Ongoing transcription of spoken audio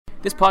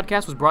This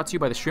podcast was brought to you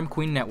by the Shrimp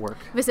Queen Network.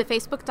 Visit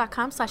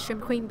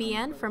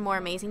facebook.com/shrimpqueenbn for more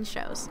amazing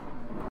shows.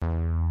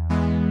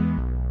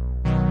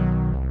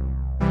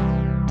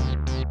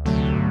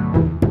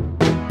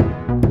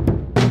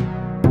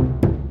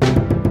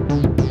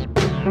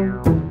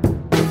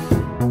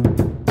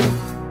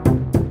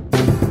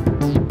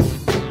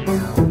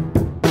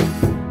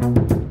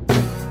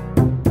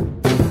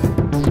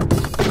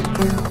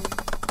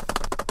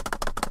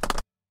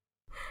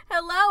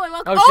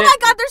 Oh my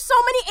god, there's so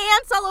many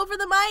ants all over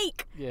the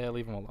mic. Yeah,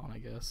 leave them alone, I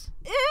guess.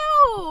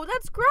 Ew,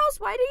 that's gross.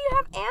 Why do you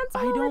have ants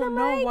all over the mic? I don't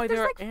know why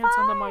there are ants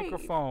on the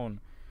microphone.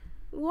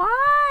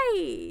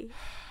 Why?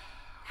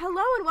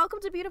 Hello and welcome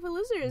to Beautiful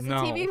Losers, No. a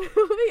TV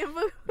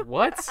movie.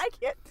 What? I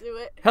can't do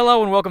it.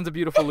 Hello and welcome to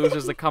Beautiful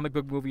Losers, the comic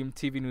book movie and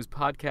TV news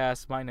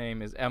podcast. My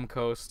name is M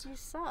Coast. You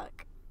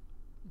suck.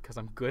 Because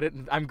I'm good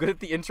at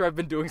the intro I've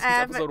been doing since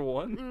episode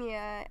 1.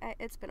 Yeah,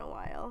 it's been a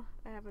while.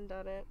 I haven't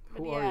done it. But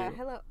Who are you?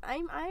 Hello.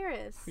 I'm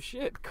Iris. Oh,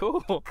 shit,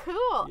 cool. Cool.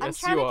 I'm Yes,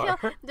 trying you to are.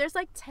 kill. There's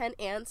like 10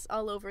 ants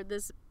all over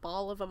this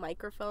ball of a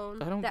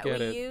microphone I don't that get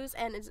we it. use,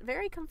 and it's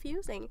very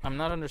confusing. I'm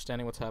not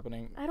understanding what's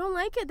happening. I don't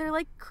like it. They're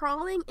like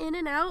crawling in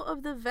and out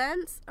of the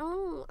vents.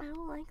 Oh, I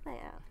don't like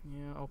that.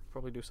 Yeah, I'll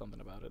probably do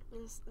something about it.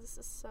 This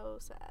is so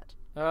sad.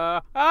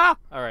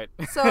 Alright.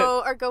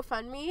 So our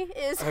GoFundMe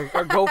is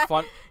our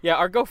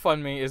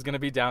GoFundMe is gonna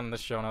be down in the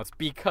show notes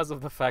because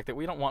of the fact that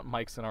we don't want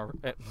mics in our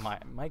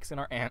mics in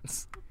our ants.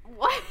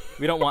 What?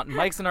 We don't want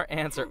mics in our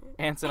ants or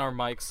ants in our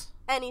mics.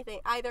 Anything,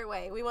 either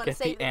way, we want to Get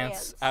save the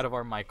ants out of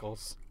our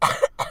Michaels.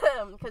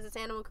 because it's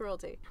animal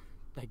cruelty.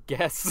 I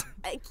guess.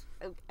 I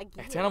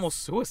guess. It's animal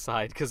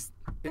suicide because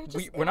we're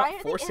why not are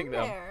they forcing in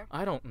them. there?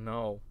 I don't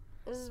know.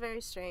 This is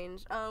very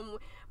strange.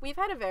 We've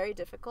had a very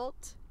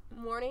difficult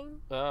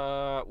morning,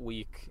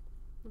 Week.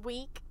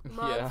 week,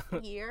 month, Yeah.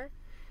 year.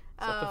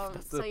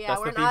 That's the we're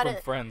theme not from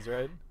Friends,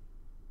 right?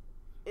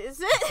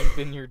 Is It's it?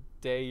 been your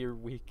day, your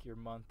week, your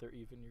month, or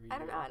even your year. I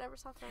don't know. I never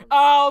saw Friends.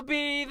 I'll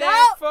be there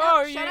for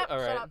no, you. shut up, All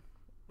right. shut up.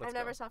 Let's I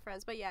never go. saw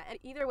Friends, but yeah.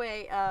 Either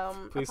way,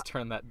 Please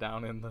turn that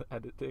down in the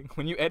editing.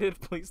 When you edit,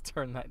 please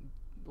turn that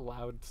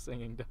loud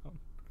singing down.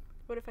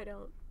 What if I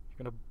don't?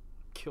 You're gonna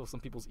kill some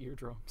people's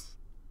eardrums.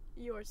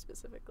 Yours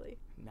specifically.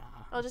 Nah.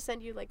 I'll just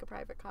send you like a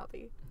private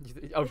copy.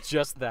 Oh,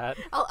 just that.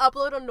 I'll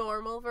upload a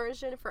normal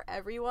version for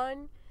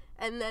everyone,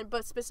 and then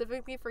but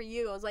specifically for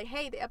you, I was like,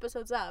 hey, the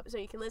episode's up, so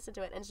you can listen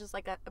to it, and it's just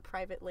like a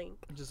private link.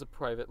 Just a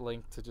private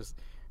link to just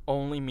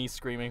only me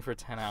screaming for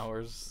 10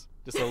 hours.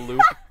 Just a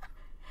loop.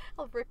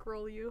 I'll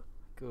rickroll you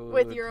Good.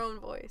 with your own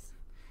voice.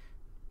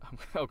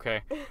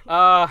 Okay.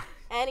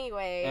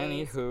 Anyways.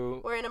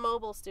 Anywho. We're in a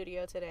mobile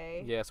studio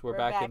today. Yes, we're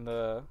back in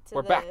the. to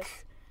We're this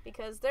back.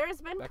 because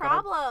there's been Back on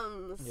our-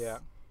 problems. Yeah.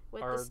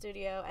 With Our- the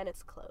studio, and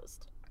it's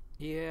closed.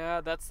 Yeah,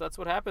 that's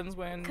what happens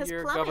when 'Cause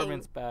your plumbing.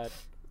 government's bad.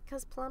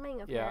 Because plumbing,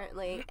 Yeah.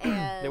 apparently,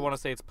 and They want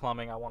to say it's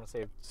plumbing. I want to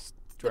say it's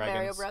the dragons.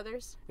 Mario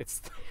Brothers.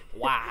 It's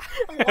wow.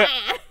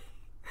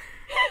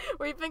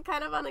 We've been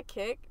kind of on a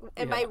kick,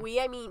 and Yeah. by we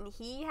I mean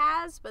he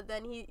has, but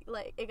then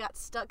it got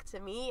stuck to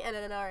me, and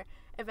in our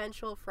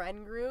eventual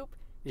friend group,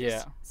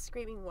 just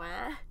screaming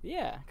wah.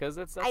 Yeah, because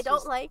that's I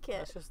don't like it.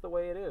 That's just the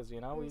way it is,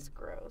 you know. It's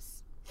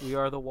gross. We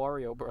are the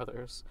Wario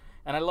brothers,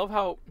 and I love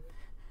how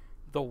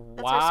the our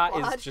wah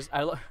squad. is just.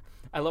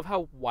 I love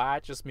how wah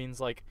just means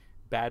like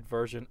bad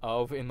version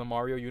of in the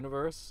Mario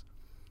universe.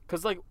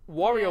 Cause like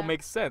Wario Yeah.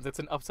 makes sense. It's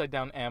an upside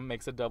down M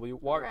makes a W.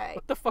 Right.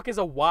 What the fuck is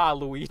a wah,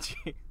 Luigi?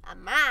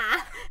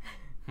 Ma.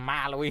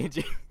 Ma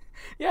Luigi.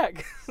 Yeah.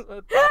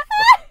 What the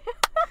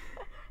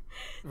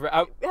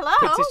fuck?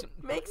 Hello.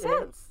 Makes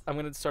sense. I'm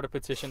gonna start a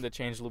petition to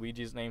change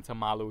Luigi's name to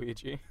Ma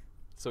Luigi,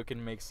 so it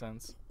can make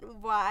sense.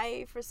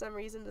 Why, for some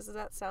reason, does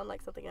that sound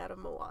like something out of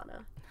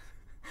Moana?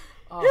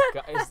 Oh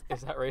god,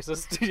 is that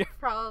racist?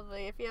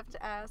 Probably. If you have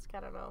to ask, I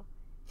don't know.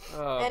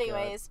 Oh,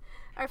 Anyways,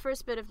 our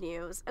first bit of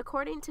news.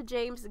 According to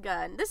James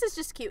Gunn, this is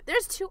just cute.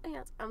 There's 2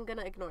 ants. I'm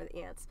gonna ignore the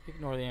ants. God.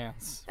 Ignore the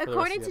ants. for the rest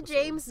According of to the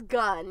episode. James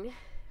Gunn,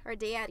 our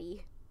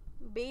daddy,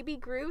 Baby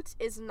Groot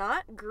is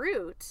not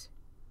Groot,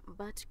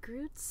 but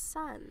Groot's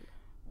son.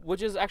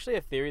 Which is actually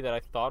a theory that I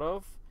thought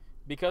of,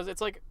 because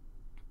it's like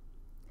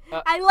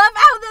I love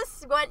how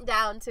this went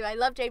down too. I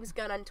love James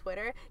Gunn on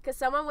Twitter because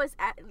someone was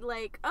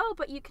like, "Oh,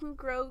 but you can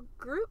grow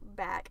Groot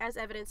back as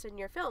evidence in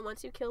your film.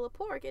 Once you kill a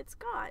pork, it's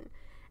gone."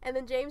 And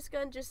then James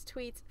Gunn just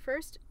tweets,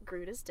 "First,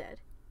 Groot is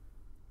dead.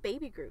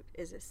 Baby Groot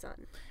is his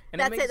son."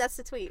 and That's it. That's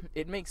the tweet.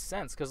 It makes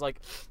sense because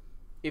like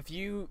if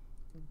you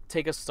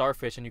take a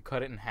starfish and you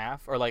cut it in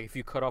half, or like if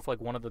you cut off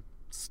like one of the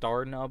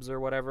star nubs or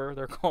whatever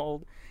they're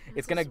called,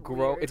 it's gonna is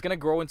grow. weird. It's gonna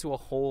grow into a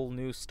whole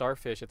new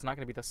starfish. It's not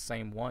gonna be the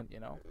same one, you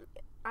know.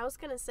 I was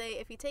gonna say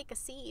if you take a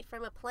seed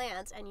from a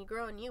plant and you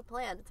grow a new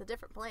plant, it's a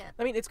different plant.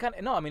 I mean, it's kind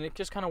of no. I mean, it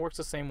just kind of works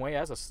the same way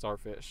as a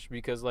starfish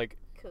because like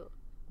Cool.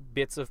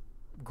 bits of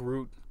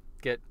Groot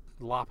get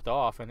lopped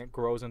off and it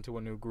grows into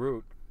a new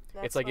Groot.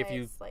 That's like why if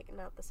you- it's like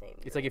not the same.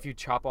 It's like if you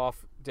chop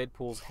off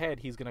Deadpool's head,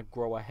 he's gonna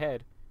grow a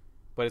head,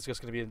 but it's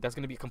just gonna be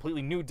a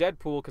completely new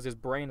Deadpool because his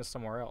brain is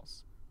somewhere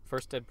else.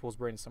 First Deadpool's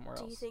brain is somewhere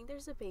else. Do you think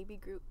there's a baby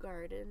Groot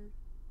garden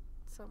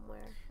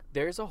somewhere?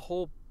 there's a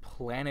whole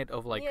planet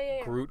of like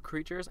Yeah. Groot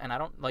creatures, and I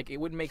don't like. It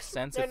would make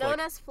sense They're if known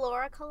like as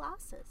Flora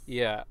Colossus.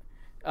 yeah,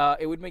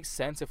 it would make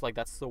sense if like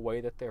that's the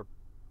way that they're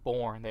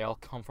born. They all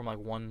come from like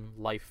one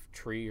life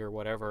tree or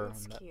whatever.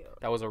 That's and cute.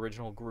 that was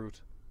original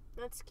Groot.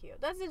 That's cute.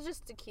 That's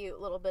just a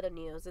cute little bit of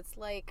news. It's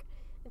like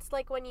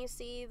when you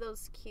see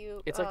those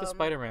cute. It's like the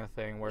Spider-Man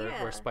thing where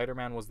yeah.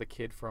 Spider-Man was the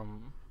kid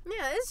from.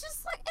 Yeah, it's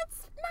just like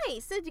it's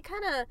nice. It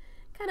kind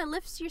of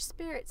lifts your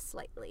spirits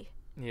slightly.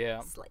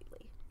 Yeah.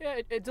 Slightly. Yeah,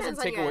 it doesn't Depends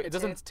on take your away. It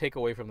attitude. doesn't take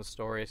away from the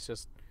story. It's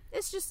just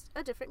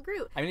a different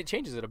Groot. I mean, it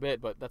changes it a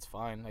bit, but that's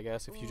fine, I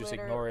guess. If you just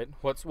Literally. ignore it,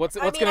 what's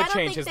I gonna don't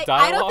change think his I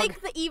dialogue? don't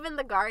think that even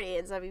the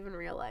Guardians have even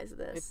realized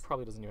It this.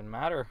 probably doesn't even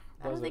matter.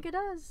 I don't think it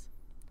does.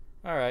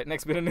 All right,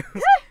 next bit of news.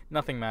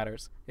 Nothing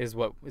matters is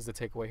what is the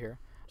takeaway here.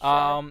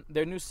 Sure.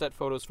 Their new set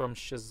photos from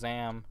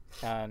Shazam,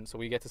 and so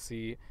we get to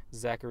see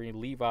Zachary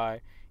Levi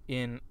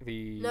in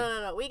the.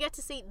 No. We get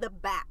to see the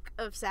back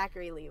of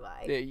Zachary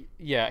Levi.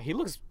 Yeah, he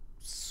looks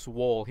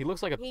swole. He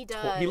looks like a. He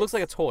He looks does.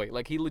 like a toy.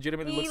 Like he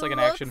legitimately He looks like an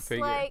action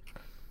figure.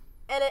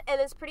 And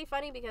it's pretty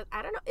funny because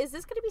I don't know. Is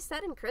this going to be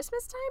set in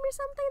Christmas time or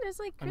something? There's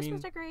like I Christmas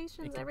mean,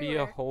 decorations It could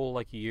everywhere. be a whole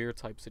like year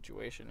type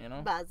situation, you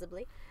know.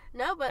 Possibly.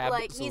 No, but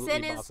like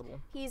Absolutely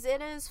possible. he's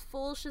in his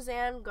full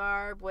Shazam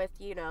garb with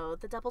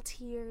the double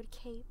tiered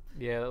cape.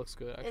 Yeah, that looks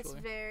good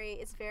actually.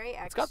 It's very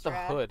extra. It's got the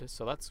hood,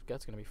 so that's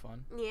gonna be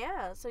fun.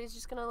 Yeah, so he's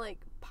just gonna like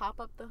pop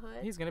up the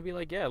hood. He's gonna be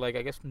like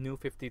I guess New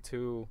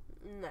 52.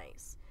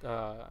 Nice.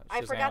 Shazam.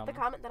 I forgot the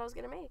comment that I was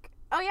gonna make.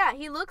 Oh yeah,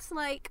 he looks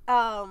like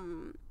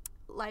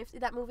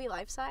that movie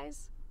Life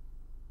Size.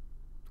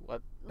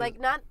 What? Like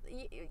not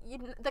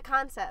the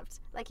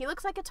concept. Like he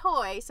looks like a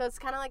toy, so it's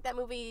kind of like that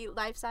movie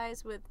Life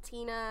Size with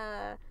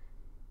Tyra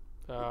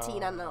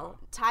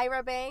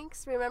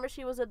Banks. Remember,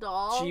 she was a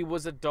doll. She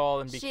was a doll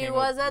and became. She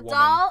was a woman.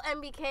 doll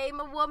and became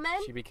a woman.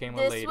 She became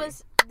a lady.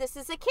 This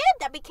is a kid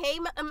that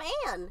became a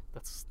man.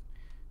 That's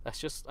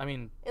just. I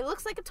mean. It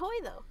looks like a toy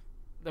though.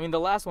 I mean, the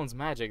last one's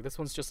magic. This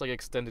one's just like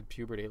extended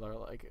puberty, or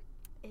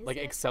like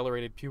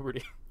accelerated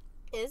puberty.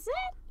 Is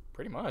it?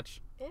 Pretty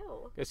much.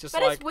 Ew. It's just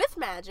but like. it's with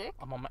magic.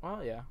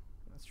 Well, yeah,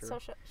 that's true. So,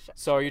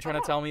 So are you trying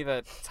to tell me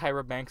that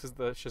Tyra Banks is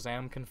the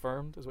Shazam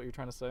confirmed? Is what you're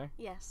trying to say?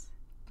 Yes.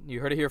 You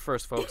heard it here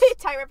first, folks.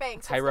 Tyra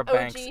Banks. Tyra is the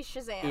Banks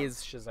OG Shazam. is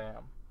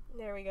Shazam.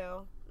 There we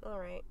go. All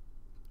right.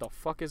 The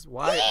fuck is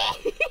why?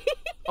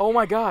 Oh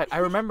my god, I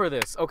remember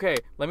this. Okay,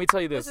 let me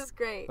tell you this. This is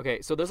great.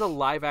 Okay, so there's a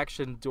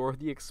live-action Dora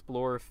the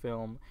Explorer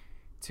film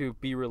to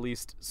be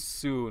released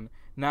soon.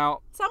 Now,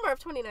 summer of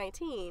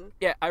 2019.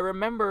 yeah, I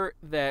remember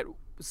that.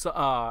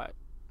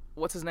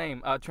 What's his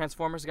name?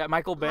 Transformers guy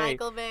Michael Bay.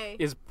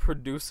 Is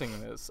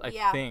producing this. I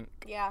think.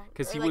 Yeah.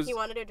 Because he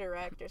wanted to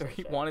direct or something.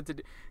 He wanted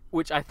to,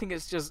 which I think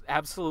is just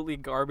absolutely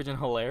garbage and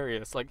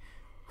hilarious. Like,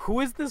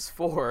 who is this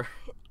for?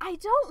 I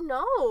don't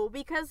know,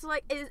 because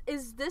like,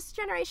 is this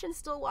generation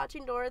still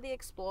watching Dora the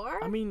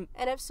Explorer? I mean,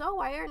 and if so,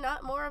 why are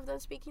not more of them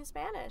speaking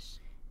Spanish?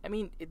 I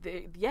mean,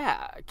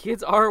 yeah,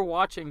 kids are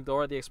watching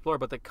Dora the Explorer,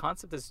 but the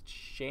concept has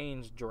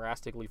changed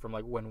drastically from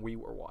like when we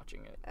were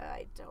watching it.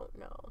 I don't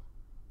know.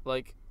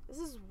 Like, this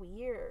is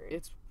weird.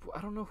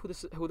 I don't know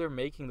who they're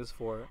making this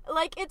for.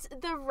 Like, it's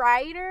the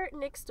writer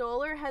Nick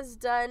Stoller has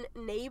done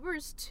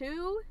Neighbors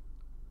 2,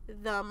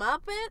 The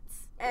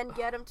Muppets, and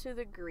Get 'Em to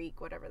the Greek,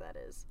 whatever that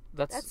is.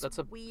 That's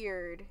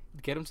weird.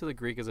 Get 'Em to the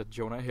Greek is a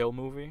Jonah Hill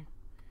movie,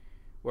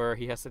 where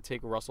he has to take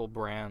Russell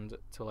Brand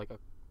to like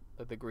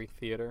the Greek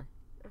theater.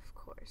 Of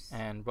course.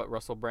 But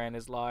Russell Brand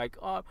is like,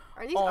 are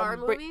these our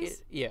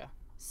movies? Yeah.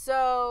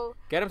 So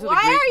Get 'Em to why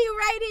the Greek. are you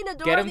writing a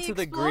Dora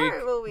the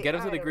Explorer movie? Get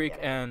 'Em to the Greek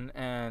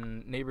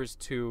and Neighbors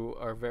 2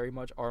 are very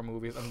much our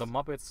movies, and the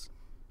Muppets.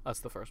 That's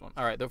the first one.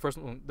 All right, the first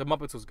one, the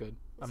Muppets was good.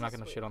 I'm not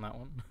gonna shit on that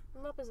one.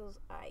 Muppets was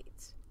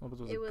aight. Muppets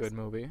was a good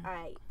movie.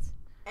 Aight.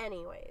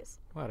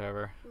 Anyways.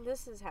 Whatever.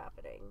 This is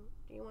happening.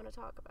 Do you want to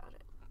talk about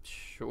it?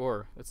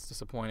 Sure. It's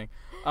disappointing.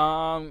 They're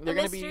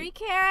gonna be mystery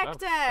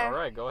character. Oh, all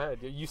right, go ahead.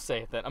 You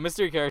say it then. A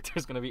mystery character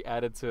is gonna be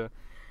added to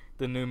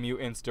the New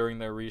Mutants during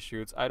their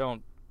reshoots.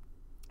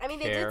 I mean,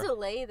 they did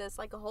delay this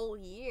like a whole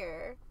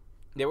year.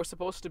 They were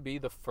supposed to be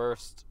the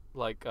first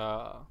like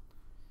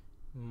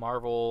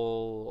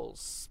Marvel,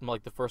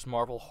 like the first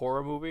Marvel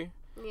horror movie.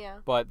 Yeah.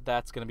 But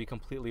that's gonna be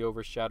completely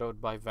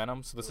overshadowed by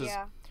Venom. So this is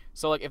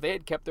so like if they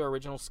had kept their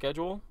original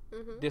schedule,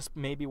 this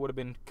maybe would have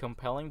been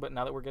compelling. But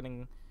now that we're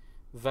getting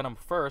Venom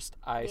first,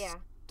 I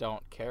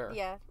don't care.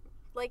 Yeah,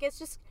 like it's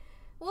just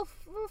we'll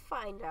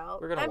find out.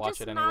 We're gonna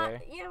watch it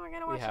anyway. We're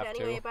gonna watch it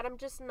anyway. But I'm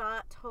just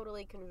not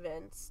totally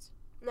convinced.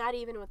 Not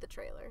even with the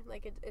trailer.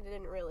 Like it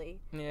didn't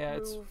really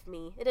move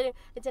me. It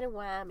didn't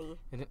wow me.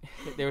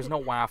 There was no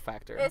wow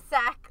factor.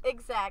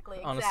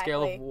 Exactly. On a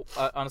scale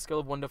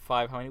of 1 to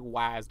 5, how many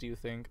wows do you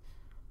think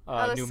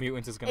New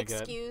Mutants is gonna get?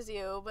 Excuse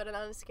you, but on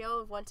a scale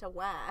of 1 to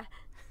wow.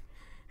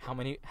 How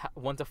many?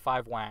 1 to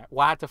 5 wow.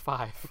 Wow to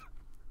 5.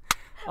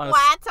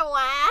 Wow to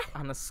wow.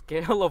 On a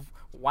scale of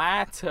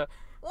wow to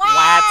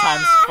wow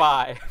times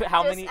 5.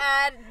 How many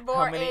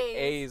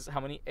A's? How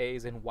many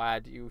A's in wow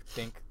do you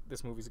think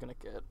this movie's gonna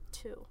get?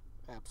 2.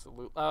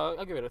 Absolutely.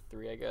 I'll give it a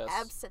 3, I guess.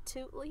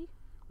 Absolutely.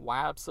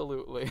 Why,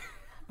 absolutely.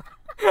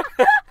 Fucking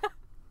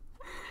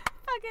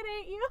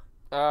hate you.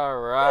 All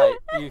right.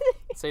 You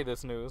say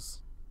this news.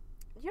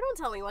 You don't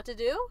tell me what to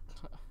do.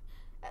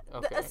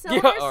 Okay. A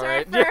Silver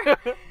Surfer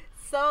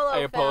solo I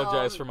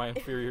apologize film. for my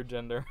inferior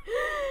gender.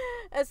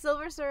 A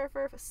Silver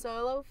Surfer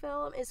solo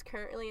film is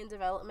currently in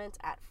development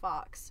at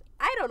Fox.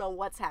 I don't know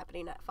what's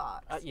happening at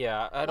Fox.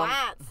 Yeah, I don't.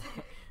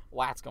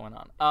 What's going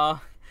on?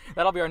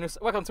 That'll be our new.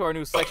 Welcome to our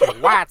new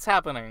section. What's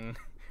happening?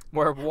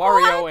 Where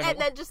Wario and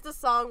then just the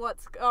song.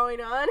 What's going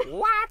on?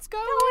 What's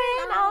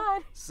going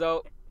on?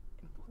 So,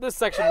 this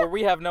section where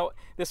we have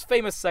this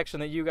famous section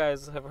that you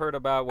guys have heard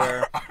about,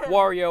 where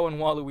Wario and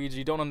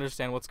Waluigi don't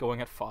understand what's going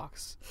at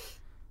Fox.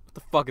 What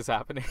the fuck is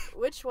happening?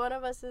 Which one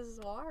of us is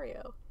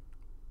Wario?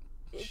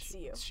 It's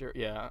you. Sure,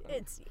 yeah.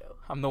 It's you.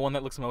 I'm the one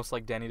that looks most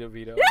like Danny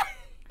DeVito.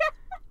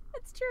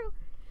 That's true.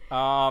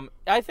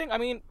 I think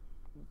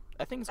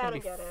it's gonna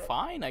be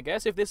fine. I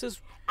guess if this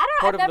is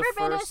part of the first. I've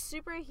never been a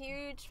super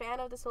huge fan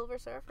of the Silver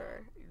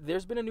Surfer. There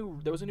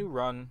was a new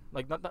run,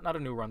 like not a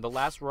new run. The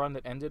last run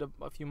that ended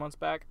a few months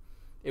back,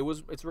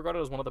 it's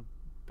regarded as one of the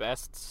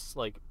best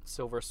like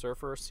Silver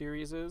Surfer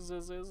series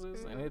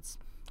and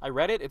I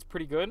read it. It's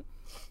pretty good.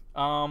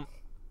 I'm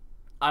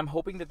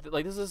hoping that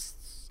this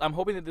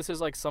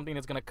is like something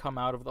that's gonna come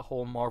out of the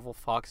whole Marvel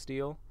Fox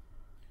deal,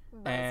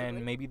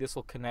 and maybe this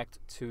will connect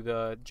to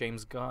the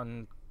James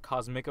Gunn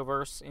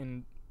Cosmic-averse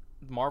in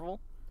Marvel.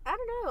 I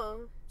don't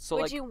know. So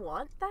would you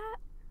want that?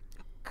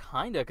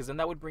 Kinda, because then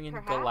that would bring in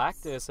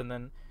Perhaps. Galactus, and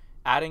then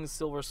adding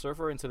Silver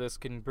Surfer into this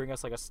can bring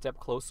us like a step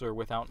closer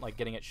without like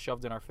getting it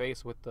shoved in our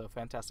face with the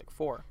Fantastic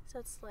Four. So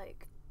it's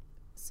like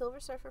Silver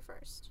Surfer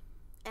first,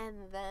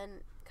 and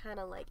then kind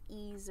of like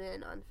ease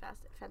in on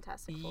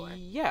Fantastic Four.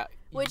 Yeah.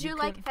 Would you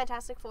like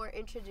Fantastic Four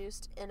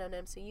introduced in an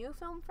MCU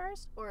film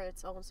first, or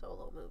its own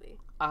solo movie?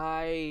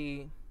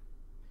 I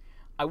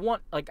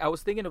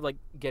was thinking of like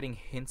getting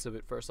hints of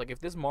it first. Like if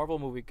this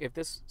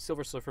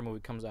Silver Surfer movie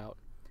comes out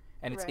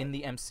and it's in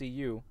the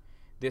MCU,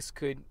 this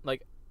could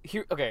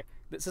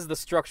this is the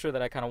structure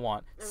that I kind of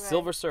want. Okay.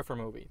 Silver Surfer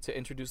movie to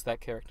introduce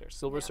that character.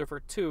 Silver Surfer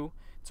 2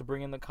 to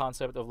bring in the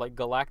concept of like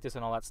Galactus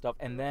and all that stuff,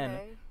 and then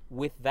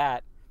with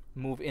that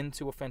move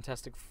into a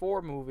Fantastic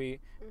Four movie,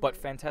 but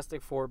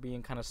Fantastic Four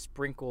being kind of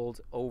sprinkled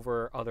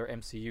over other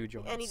MCU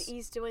joints. And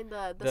he's doing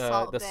the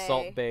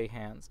Salt Bay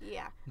hands.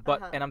 Yeah.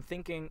 But and I'm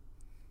thinking,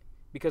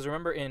 because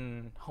remember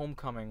in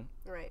Homecoming,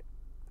 right,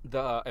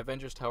 the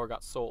Avengers Tower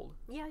got sold.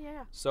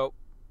 Yeah. So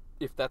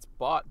if that's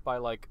bought by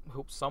like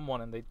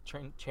someone and they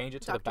change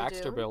it to the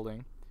Baxter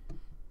Building.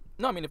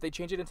 No, I mean if they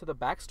change it into the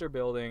Baxter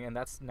Building and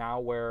that's now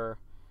where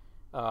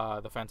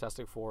the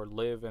Fantastic Four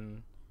live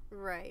and.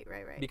 Right.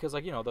 Because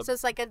like so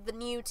it's like the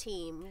new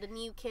team, the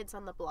new kids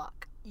on the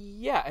block.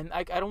 Yeah, and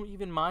I don't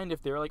even mind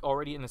if they're like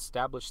already an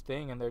established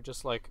thing and they're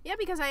just like. Yeah,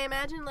 because I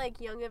imagine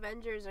like Young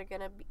Avengers are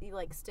gonna be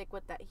like stick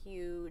with that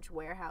huge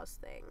warehouse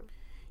thing.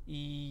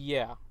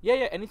 Yeah.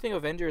 Anything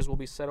Avengers will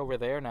be set over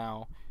there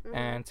now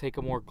and take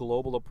a more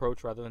global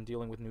approach rather than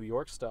dealing with New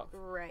York stuff.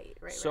 Right.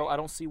 So I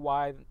don't see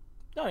why.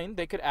 I mean,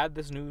 they could add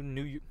this new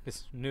New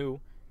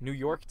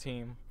York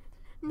team.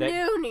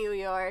 New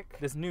York.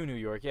 This new New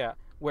York, yeah,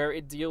 where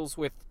it deals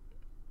with.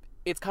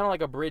 It's kind of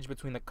like a bridge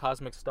between the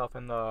cosmic stuff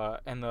and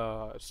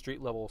the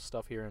street level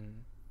stuff here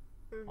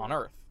on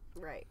Earth.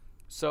 Right.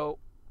 So,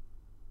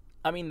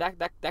 I mean that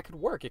could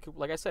work. It could,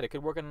 like I said, it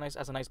could work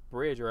as a nice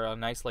bridge or a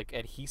nice like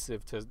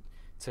adhesive to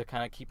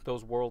kind of keep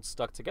those worlds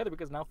stuck together.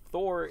 Because now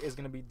Thor is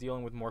going to be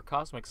dealing with more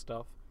cosmic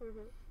stuff.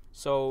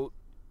 So,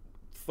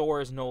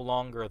 Thor is no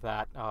longer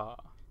that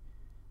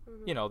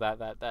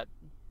that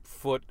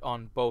foot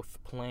on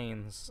both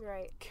planes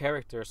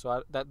character.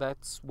 So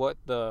that's what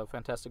the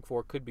Fantastic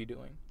Four could be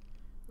doing.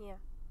 Yeah.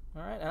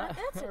 All right.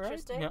 That's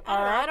interesting. Yeah.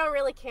 I don't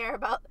really care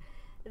about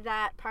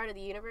that part of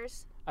the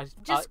universe.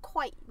 Not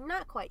quite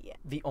yet.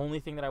 The only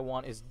thing that I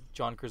want is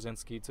John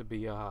Krasinski to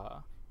be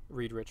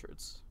Reed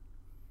Richards.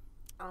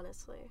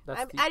 Honestly,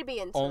 I'd be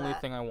into that. Only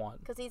thing I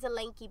want. Because he's a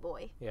lanky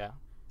boy. Yeah.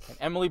 And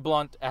Emily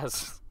Blunt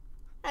as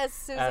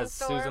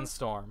Susan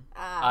Storm.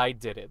 I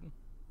did it.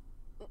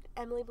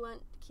 Emily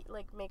Blunt,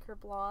 like, make her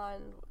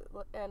blonde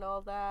and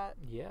all that.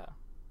 Yeah.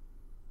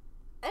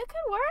 It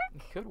could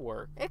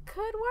work. It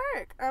could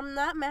work. I'm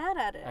not mad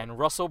at it. And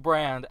Russell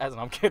Brand as...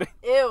 I'm kidding.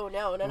 Ew,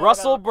 no.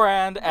 Russell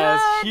Brand as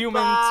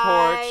Human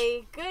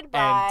Torch. Goodbye.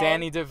 And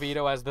Danny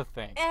DeVito as the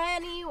Thing.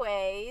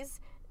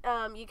 Anyways,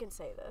 you can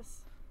say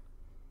this.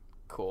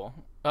 Cool.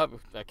 I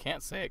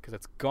can't say it because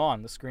it's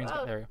gone. The screen's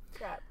there.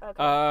 Crap.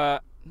 Okay.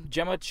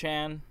 Gemma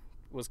Chan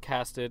was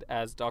casted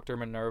as Dr.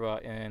 Minerva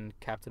in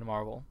Captain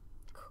Marvel.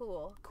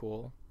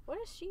 Cool. What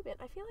has she been?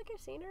 I feel like I've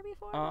seen her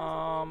before.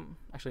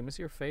 Actually, let me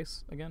see her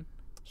face again.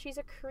 She's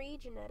a Kree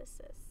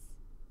geneticist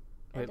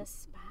and a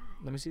spy.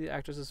 Let me see the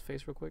actress's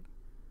face real quick.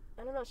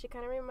 I don't know. She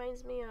kind of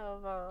reminds me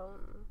of oh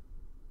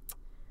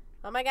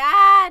my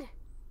God,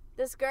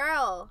 this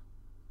girl.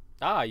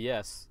 Ah,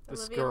 yes,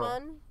 this Olivia girl.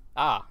 Munn?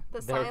 The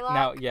Psylocke?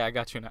 Now, yeah, I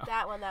got you now.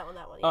 That one.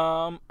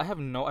 Yeah.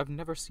 I've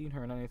never seen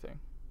her in anything.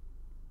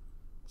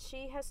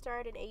 She has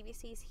starred in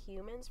ABC's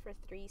Humans for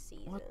 3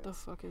 seasons. What the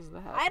fuck is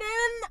that? I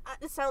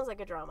didn't... It sounds like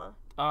a drama.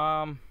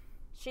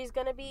 She's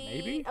gonna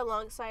be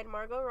alongside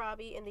Margot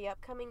Robbie in the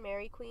upcoming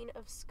Mary Queen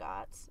of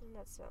Scots. And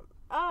that's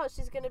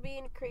she's gonna be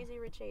in Crazy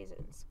Rich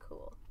Asians.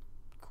 Cool.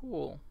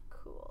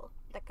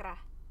 Dakra.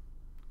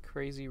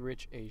 Crazy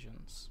Rich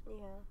Asians.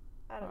 Yeah.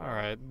 I don't know. All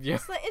right. Yeah.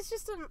 It's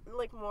just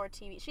more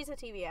TV. She's a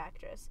TV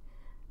actress,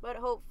 but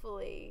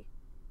hopefully,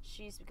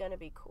 she's gonna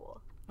be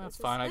cool. That's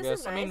fine, I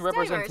guess. Nice. I mean,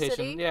 representation.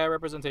 Diversity. Yeah,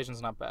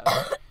 representation's not bad.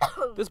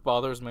 This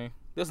bothers me.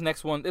 This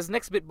next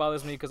bit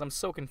bothers me because I'm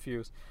so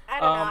confused. I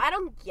don't know. I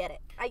don't get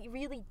it. I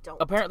really don't.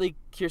 Apparently,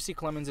 Kiersey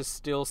Clemons is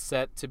still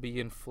set to be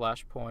in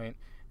Flashpoint,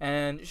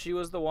 and she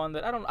was the one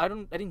that I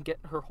didn't get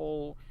her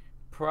whole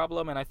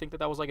problem, and I think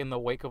that was like in the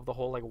wake of the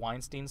whole like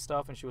Weinstein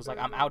stuff, and she was like,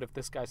 I'm out if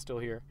this guy's still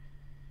here.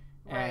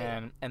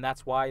 Right. And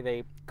that's why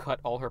they cut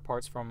all her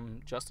parts from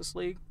Justice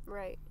League.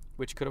 Right.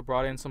 Which could have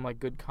brought in some like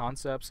good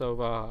concepts of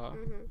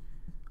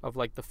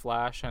like the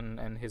Flash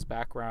and his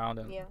background,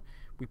 and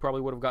we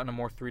probably would have gotten a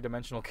more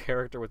 3-dimensional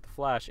character with the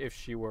Flash if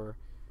she were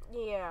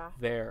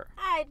there.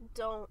 I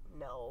don't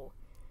know.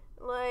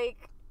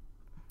 Like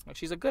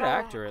she's a good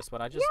actress,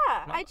 but I don't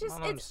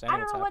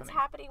know what's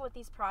happening with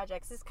these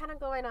projects. It's kind of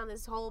going on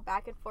this whole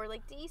back and forth.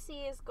 Like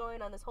DC is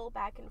going on this whole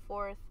back and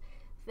forth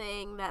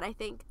thing that I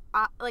think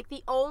like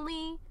the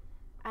only,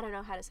 I don't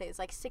know how to say this,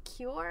 like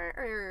secure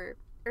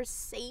or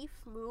safe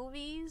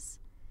movies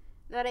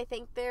that I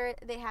think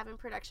they have in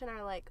production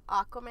are like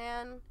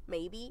Aquaman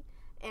maybe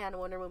and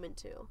Wonder Woman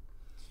 2.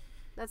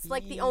 That's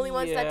like the only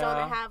ones that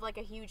don't have like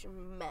a huge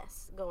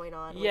mess going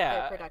on with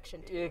their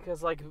production team. Yeah,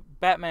 because like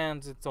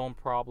Batman's its own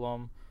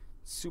problem.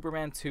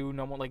 Superman 2,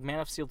 no one, like Man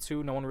of Steel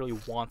 2, no one really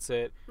wants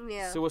it.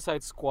 Yeah.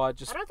 Suicide Squad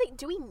just...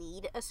 do we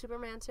need a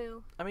Superman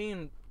 2? I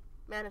mean...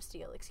 Man of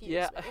Steel, excuse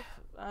me.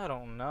 I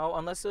don't know,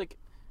 unless like...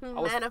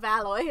 Man of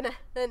alloy,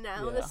 and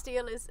now the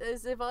steel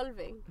is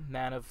evolving.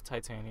 Man of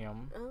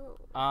titanium.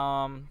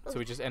 Oh. So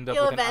we just end up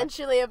with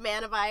eventually a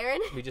man of iron.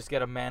 We just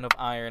get a man of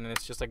iron, and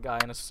it's just a guy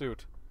in a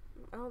suit.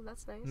 Oh,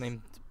 that's nice.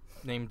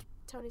 Named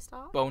Tony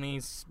Stark? Boney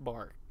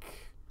Bark.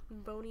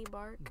 Boney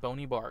Bark?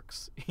 Boney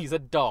Barks. He's a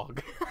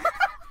dog.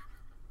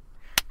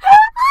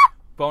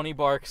 Boney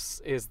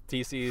Barks is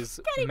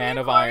DC's Man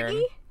of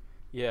Iron.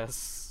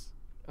 Yes.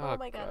 Oh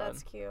my god,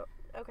 that's cute.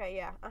 Okay,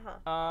 yeah.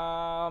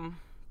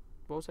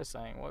 What was I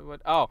saying?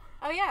 What? Oh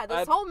yeah,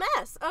 this whole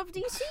mess of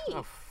DC.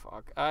 Oh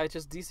fuck!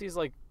 DC's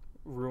like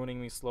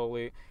ruining me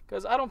slowly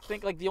because I don't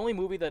think like the only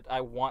movie that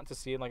I want to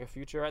see in like a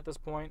future at this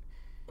point.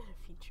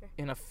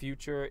 In a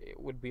future, it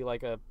would be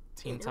like a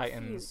Teen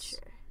Titans.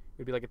 It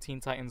would be like a Teen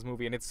Titans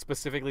movie, and it's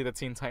specifically the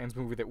Teen Titans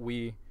movie that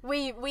we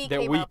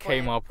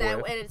came up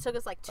with. And it took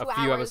us like 2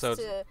 hours a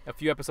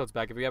few episodes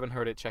back. If you haven't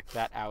heard it, check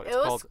that out. It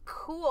was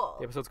cool.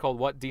 The episode's called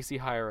 "What DC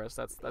Hire Us."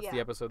 That's the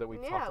episode that we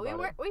talked about. Yeah,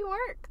 we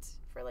worked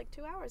for like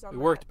 2 hours on that.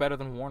 We worked better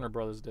than Warner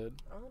Brothers did.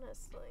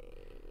 Honestly.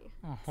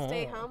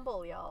 Stay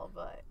humble, y'all,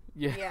 but...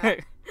 Yeah.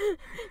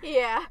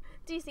 Yeah.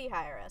 DC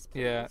hire us,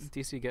 please. Yeah,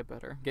 DC get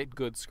better. Get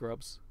good,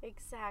 scrubs.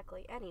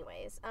 Exactly.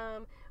 Anyways,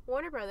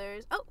 Warner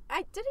Brothers... Oh,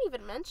 I didn't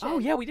even mention... Oh,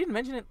 yeah, we didn't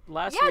mention it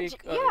last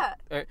week.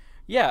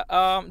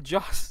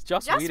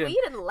 Joss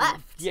Whedon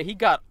left. Yeah, he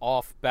got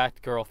off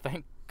Batgirl,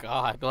 thank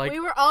God. Like, we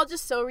were all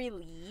just so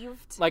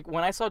relieved. Like,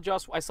 when I saw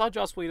Joss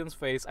Whedon's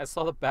face, I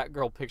saw the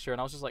Batgirl picture, and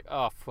I was just like,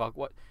 oh, fuck,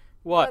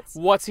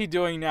 what's he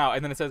doing now?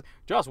 And then it says,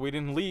 Joss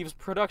Whedon leaves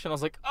production. I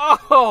was like,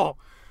 oh,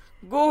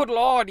 good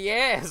Lord,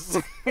 yes.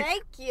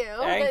 Thank you.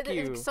 Thank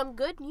you. Some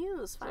good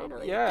news,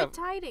 finally. Yeah. Good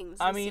tidings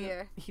this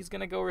year. He's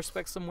going to go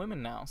respect some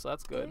women now, so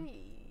that's good.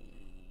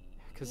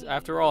 Because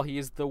after all, he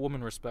is the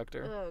woman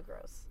respecter. Oh,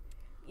 gross.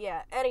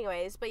 Yeah,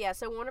 anyways,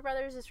 so Warner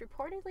Brothers is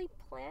reportedly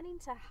planning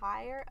to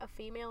hire a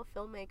female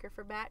filmmaker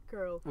for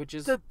Batgirl. Which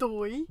is...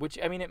 Which,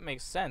 I mean, it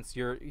makes sense.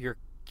 Your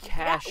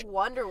cash...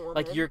 Wonder Woman.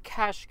 Like, your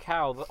cash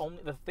cow,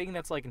 the thing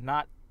that's, like,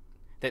 not...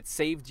 That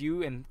saved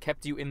you and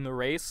kept you in the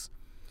race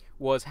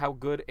was how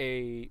good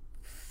a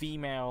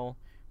female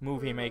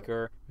movie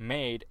maker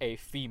made a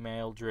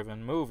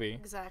female-driven movie.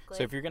 Exactly.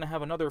 So if you're going to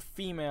have another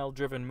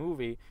female-driven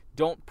movie,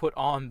 don't put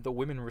on the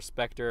women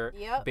respecter,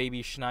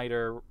 Baby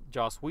Schneider,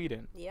 Joss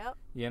Whedon. Yep.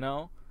 You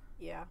know?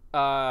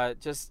 Yeah.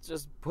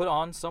 Just put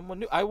on someone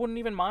new. I wouldn't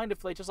even mind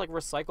if they just, like,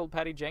 recycled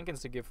Patty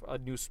Jenkins to give a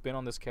new spin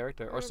on this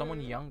character, or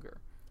someone younger.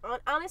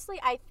 Honestly,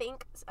 I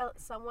think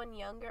someone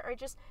younger, or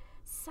just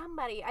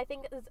somebody. I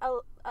think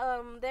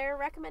they're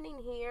recommending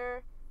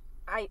here...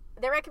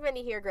 They're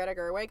recommending here Greta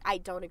Gerwig. I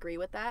don't agree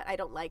with that. I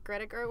don't like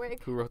Greta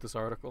Gerwig. Who wrote this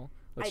article?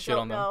 Let's shit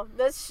on them.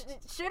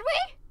 Should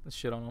we? Let's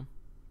shit on them.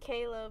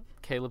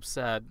 Caleb's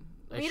sad.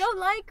 We don't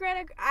like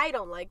Greta. I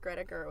don't like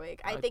Greta Gerwig.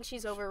 I think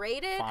she's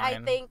overrated.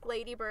 Fine. I think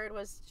Lady Bird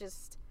was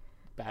just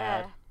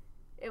bad.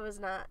 It was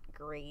not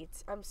great.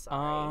 I'm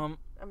sorry.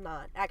 I'm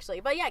not actually.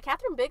 But yeah,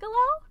 Catherine Bigelow,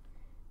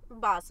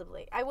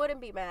 possibly. I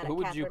wouldn't be mad at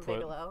Catherine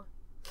Bigelow.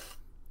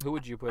 Who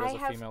would you put as a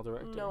female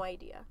director? No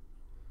idea.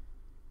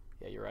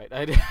 Yeah, you're right.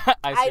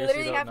 I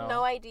literally have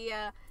no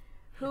idea.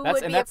 who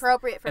would be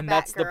appropriate for Batgirl. And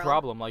that's the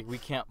problem. Like, we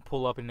can't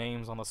pull up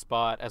names on the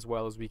spot as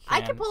well as we can.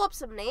 I can pull up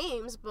some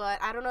names,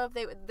 but I don't know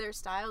if their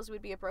styles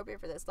would be appropriate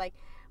for this. Like,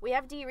 we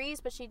have Dee Reese,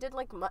 but she did,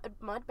 like,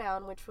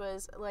 Mudbound, which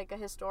was, like, a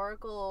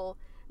historical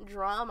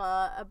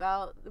drama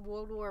about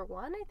World War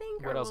I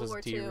think, or World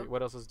War II.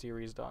 What else has Dee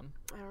Reese done?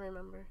 I don't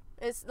remember.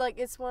 It's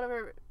one of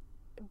her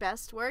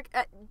best work.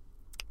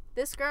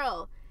 This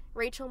girl,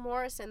 Rachel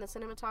Morrison, the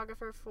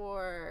cinematographer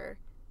for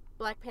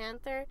Black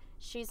Panther,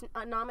 she's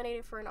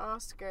nominated for an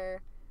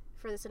Oscar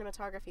for the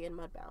cinematography in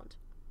Mudbound.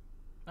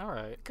 All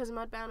right. Because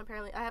Mudbound,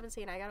 apparently, I haven't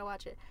seen it, I gotta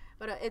watch it.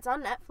 But it's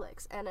on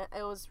Netflix, and it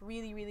was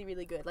really, really,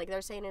 really good. Like,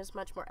 they're saying it was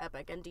much more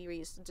epic, and Dee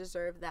Reese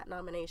deserved that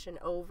nomination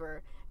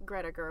over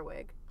Greta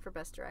Gerwig for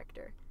Best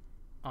Director.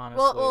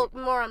 Honestly. Well,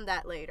 more on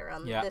that later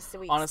on this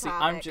week's honestly,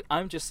 topic.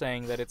 I'm just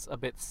saying that it's a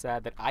bit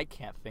sad that I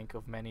can't think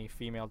of many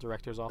female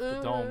directors off the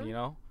dome, you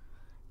know?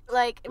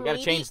 Like, we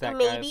gotta change that,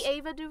 maybe guys.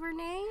 Ava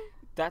DuVernay?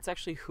 That's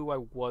actually who I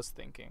was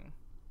thinking.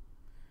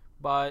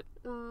 But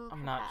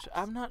I'm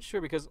not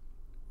sure because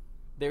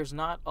there's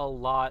not a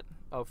lot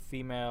of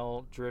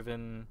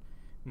female-driven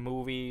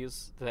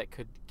movies that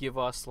could give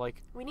us,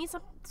 like... We need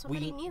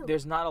somebody new.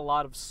 There's not a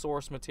lot of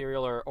source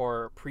material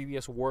or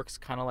previous works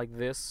kind of like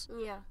this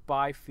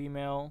by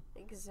female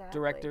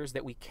directors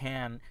that we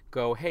can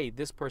go, hey,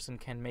 this person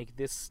can make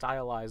this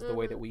stylized the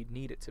way that we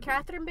need it to be.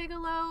 Catherine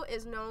Bigelow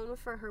is known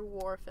for her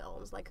war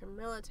films, like her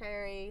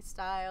military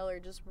style or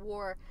just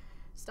war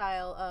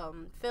style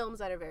films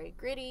that are very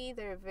gritty.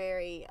 They're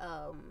very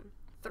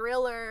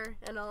thriller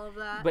and all of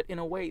that. But in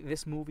a way,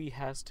 this movie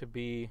has to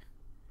be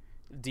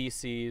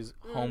DC's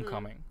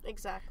Homecoming.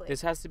 Exactly.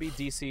 This has to be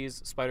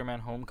DC's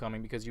Spider-Man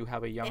Homecoming because you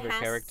have a younger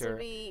character. It has to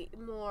be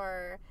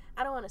more,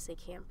 I don't want to say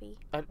campy.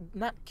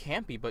 Not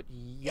campy, but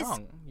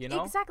young, you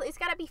know? Exactly. It's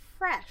got to be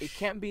fresh. It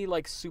can't be,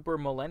 like, super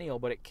millennial,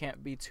 but it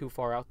can't be too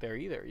far out there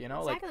either, you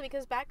know? Exactly,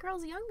 because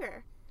Batgirl's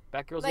younger.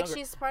 Batgirl's younger. Like,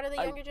 she's part of the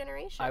younger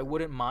generation. I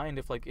wouldn't mind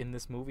if, like, in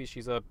this movie,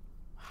 she's a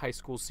high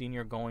school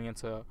senior going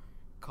into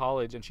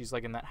college, and she's,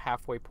 like, in that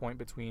halfway point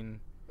between,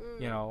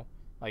 you know,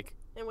 like...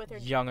 And with her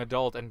young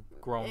adult and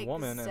grown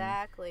woman.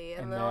 Exactly.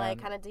 And then, like,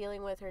 kind of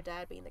dealing with her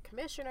dad being the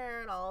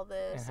commissioner and all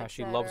this. And how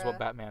she loves what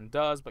Batman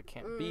does but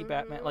can't be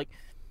Batman. Like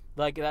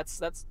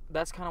that's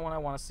kind of what I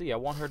want to see. I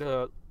want her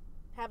to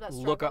have that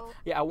look up.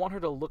 Yeah, I want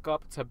her to look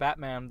up to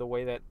Batman the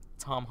way that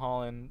Tom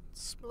Holland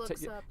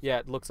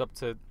looks up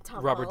to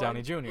Robert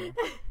Downey Jr.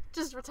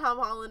 Just for Tom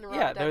Holland and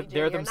Robert Downey Jr.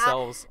 They're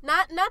themselves.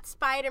 Not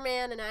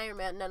Spider-Man and Iron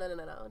Man. No.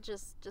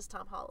 Just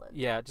Tom Holland.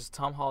 Yeah, just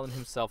Tom Holland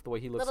himself, the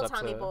way he looks Little up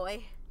to... Little Tommy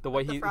boy. The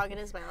way the frog in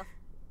his mouth.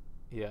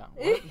 Yeah.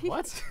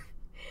 What?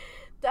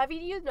 Have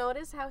you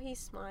noticed how he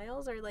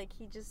smiles, or like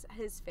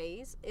his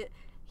face?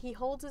 He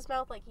holds his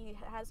mouth like he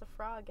has a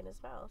frog in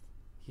his mouth.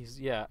 He's.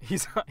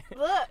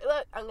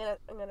 Look. I'm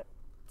gonna.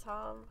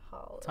 Tom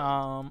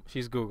Holland.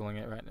 She's googling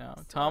it right now.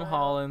 Tom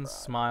Holland's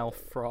smile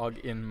frog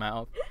in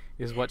mouth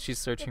is what she's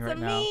searching right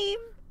now. It's a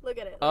meme. Look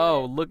at it.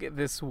 Look at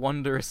this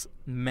wondrous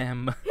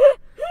meme.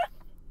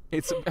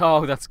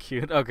 That's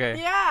cute. Okay.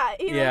 Yeah,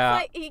 he looks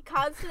like he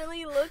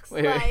constantly looks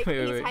like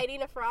he's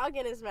hiding a frog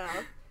in his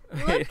mouth.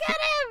 Look at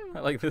him. I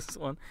like this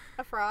one.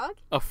 A frog?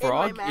 A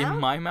frog in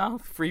my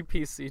mouth? Free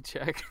PC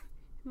check.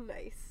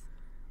 Nice.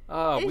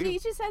 He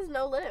just has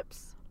no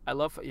lips. I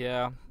love.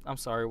 Yeah, I'm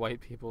sorry,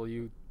 white people.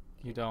 You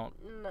don't.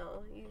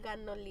 No, you got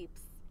no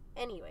lips.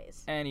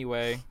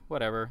 Anyway,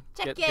 whatever.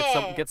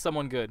 Get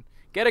someone good.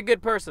 Get a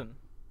good person.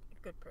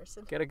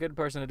 Get a good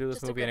person to do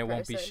this movie, and it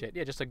won't be shit.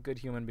 Yeah, just a good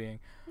human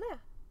being. Yeah.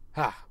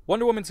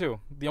 Wonder Woman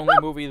 2, the only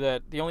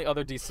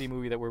other DC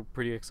movie that we're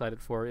pretty excited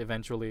for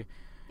eventually.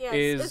 Yeah,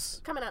 it's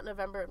coming out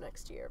November of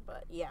next year,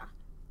 but yeah.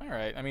 All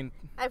right, I mean,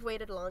 I've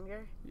waited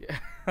longer. Yeah.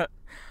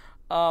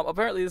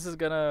 Apparently this is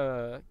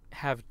gonna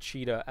have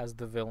Cheetah as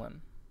the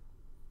villain.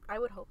 I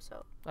would hope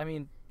so. I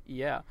mean,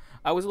 yeah.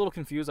 I was a little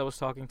confused. I was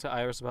talking to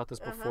Iris about this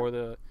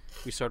before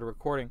we started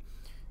recording.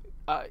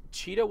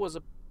 Cheetah was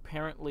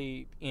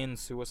apparently in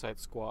Suicide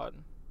Squad.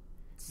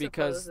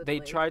 Because they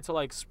tried to,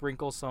 like,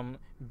 sprinkle some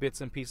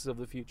bits and pieces of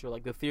the future.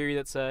 Like, the theory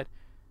that said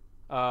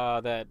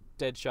that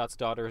Deadshot's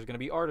daughter is going to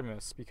be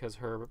Artemis because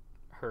her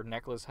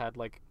necklace had,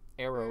 like,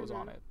 arrows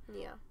on it.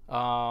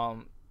 Yeah.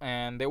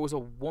 And there was a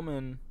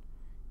woman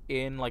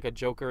in, like, a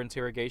Joker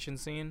interrogation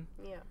scene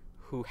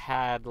who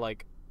had,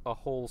 like, a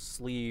whole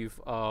sleeve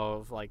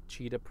of, like,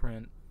 cheetah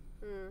print,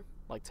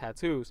 like,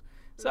 tattoos.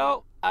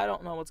 So, I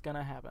don't know what's going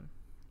to happen.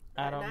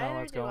 I don't know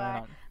what's going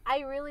on. I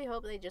really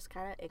hope they just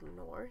kind of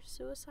ignore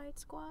Suicide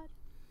Squad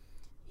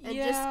and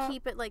just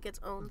keep it like its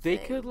own thing. They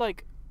could,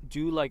 like,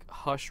 do, like,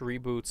 hush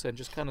reboots and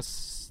just kind of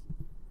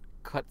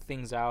cut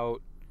things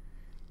out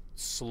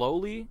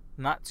slowly,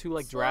 not too,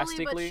 like,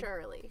 drastically. But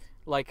surely.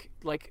 Like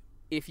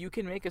if you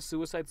can make a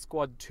Suicide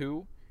Squad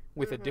 2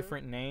 with a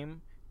different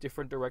name,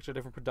 different director,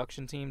 different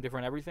production team,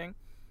 different everything,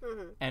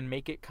 and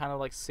make it kind of,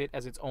 like, sit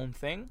as its own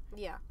thing.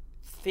 Yeah.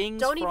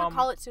 Don't even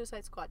call it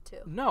Suicide Squad 2.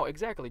 No,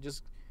 exactly.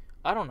 Just,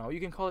 I don't know. You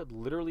can call it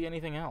literally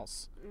anything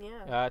else.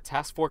 Yeah.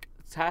 Task Force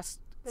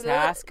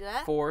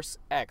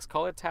X.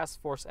 Call it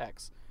Task Force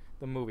X,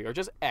 the movie, or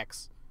just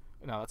X.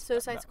 No, that's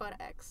Suicide Squad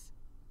X.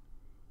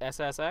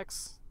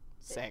 SSX?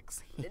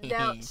 Sex.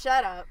 No,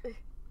 shut up.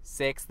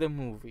 Sex the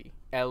movie.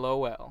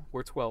 LOL.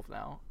 We're 12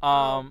 now.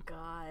 Oh,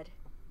 God.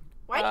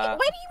 Why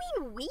do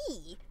you mean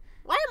we?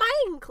 Why am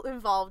I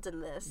involved in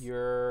this?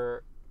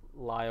 You're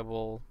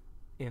liable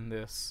in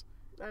this.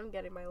 I'm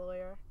getting my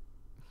lawyer.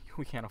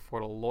 We can't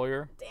afford a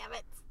lawyer. Damn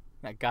it.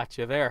 That got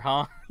you there,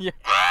 huh? Yeah.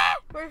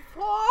 We're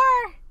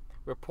poor.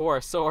 We're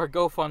poor, so our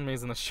GoFundMe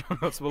is in the show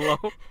notes below.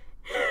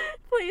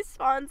 Please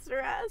sponsor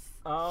us.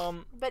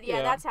 But yeah,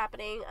 yeah, that's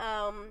happening.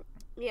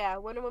 Yeah,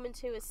 Wonder Woman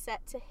 2 is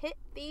set to hit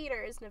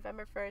theaters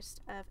November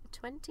 1st of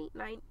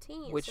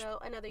 2019. Which, so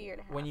another year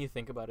and a half. When you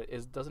think about it,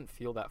 it doesn't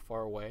feel that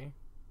far away.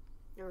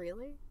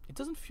 Really? It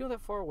doesn't feel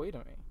that far away to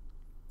me.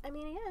 I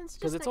mean, yeah, it's just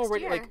because it's next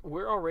already year. like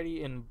we're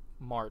already in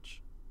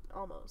March.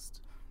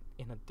 Almost.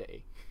 In a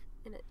day.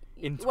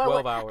 In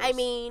 12 hours. I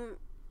mean,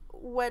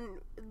 when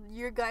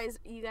you guys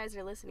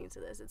are listening to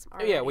this, it's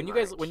already when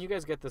March. you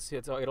guys get this,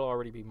 it'll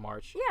already be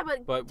March. Yeah,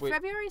 but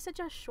February is such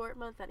a short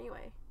month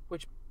anyway.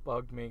 Which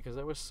bugged me because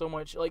there was so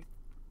much like,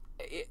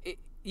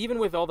 even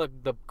with all the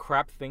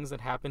crap things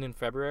that happened in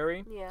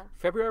February. Yeah.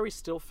 February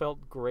still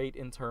felt great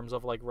in terms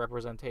of like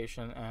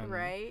representation and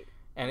right.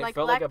 And like it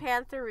felt Black like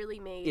Panther really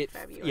made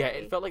February. Yeah,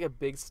 it felt like a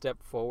big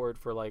step forward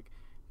for like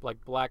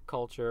Black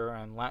culture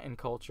and Latin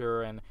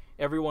culture and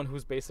everyone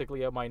who's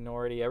basically a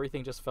minority.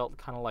 Everything just felt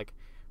kind of like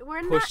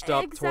pushed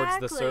up towards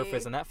the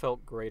surface, and that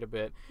felt great a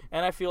bit.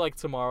 And I feel like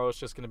tomorrow is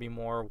just going to be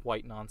more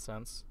white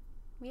nonsense.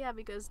 Yeah,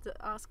 because the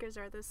Oscars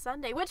are this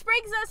Sunday, which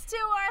brings us to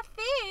our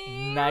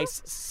theme.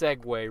 Nice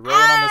segue. Rolling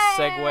on the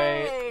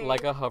segue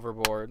like a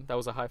hoverboard. That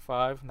was a high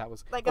five. That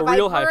was like a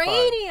real high five.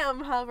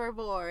 Vibranium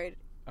hoverboard.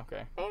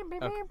 Okay.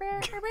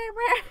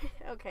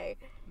 Okay.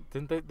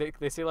 Didn't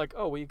they say like,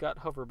 oh, we got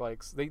hover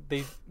bikes? They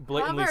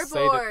blatantly say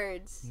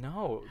Hoverboards. that.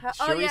 No.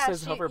 Shuri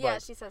says hover bike. Yeah,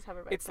 she says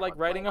hover bike. It's like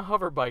riding a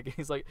hover bike.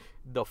 He's like,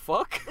 the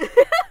fuck?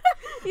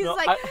 He's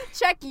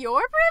check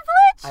your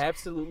privilege? I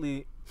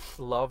absolutely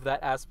love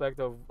that aspect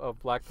of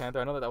Black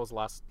Panther. I know that was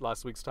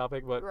last week's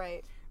topic, but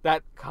right.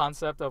 That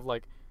concept of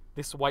like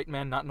this white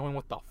man not knowing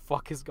what the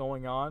fuck is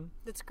going on.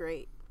 That's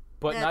great.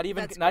 But not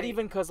even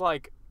because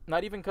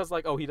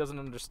oh, he doesn't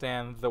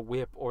understand the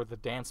whip or the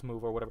dance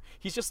move or whatever.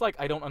 He's just like,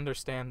 I don't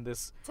understand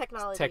this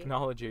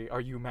technology. Are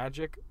you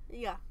magic?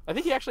 Yeah. I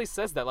think he actually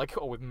says that, like,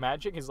 oh, with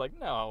magic? He's like,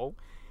 no.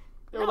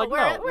 We're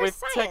with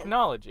science.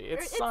 Technology.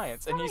 It's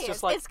science. And he's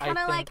just like, it's kind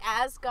of like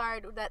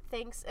Asgard that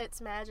thinks it's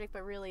magic,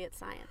 but really it's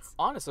science.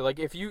 Honestly, like,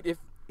 if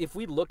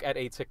we look at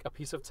a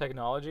piece of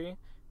technology,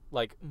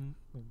 like,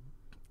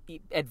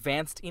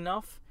 advanced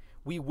enough,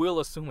 we will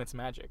assume it's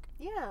magic.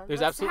 Yeah,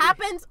 this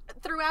happens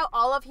throughout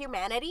all of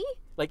humanity.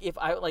 Like if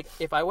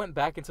I went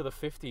back into the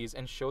 50s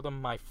and showed them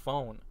my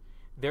phone,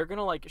 they're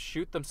gonna like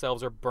shoot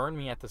themselves or burn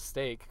me at the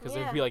stake because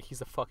they'd be like,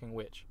 he's a fucking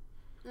witch.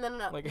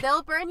 No. Like,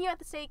 they'll burn you at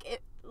the stake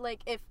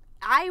if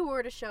I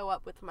were to show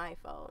up with my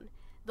phone.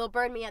 They'll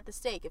burn me at the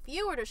stake. If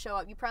you were to show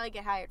up, you probably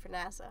get hired for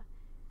NASA.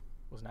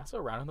 Was NASA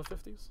around in the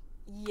 50s?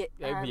 Yeah.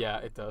 Yeah,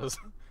 it does.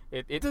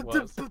 It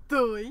was.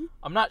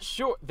 I'm not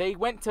sure. They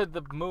went to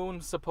the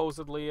moon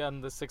supposedly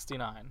on the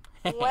 69.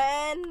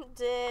 When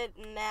did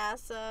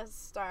NASA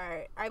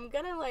start? I'm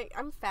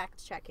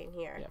fact checking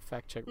here. Yeah,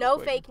 fact check. No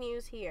fake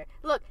news here.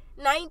 Look,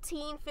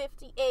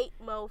 1958,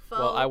 mofo.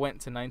 Well, I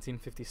went to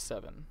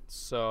 1957,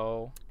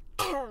 so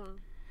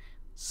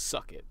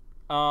suck it.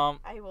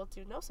 I will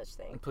do no such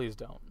thing. Please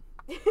don't.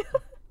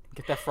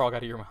 Get that frog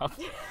out of your mouth.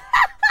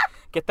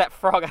 Get that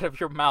frog out of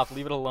your mouth.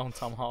 Leave it alone,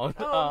 Tom Holland.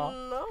 Oh,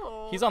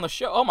 no. He's on the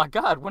show. Oh, my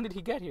God. When did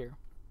he get here?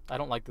 I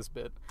don't like this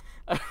bit.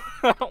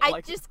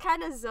 I just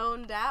kind of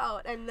zoned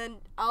out, and then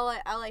all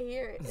I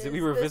hear is we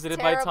were visited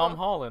by Tom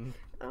Holland.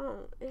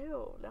 Oh,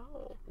 ew,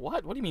 no.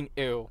 What? What do you mean,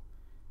 ew?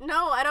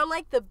 No, I don't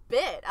like the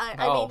bit.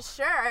 I mean,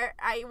 sure,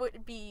 I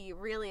would be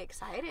really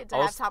excited to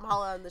have Tom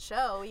Holland on the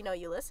show. We know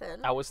you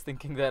listen. I was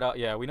thinking that,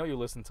 we know you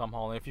listen, Tom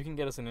Holland. If you can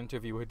get us an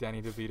interview with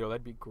Danny DeVito,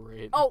 that'd be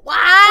great. Oh,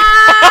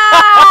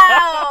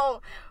 wow!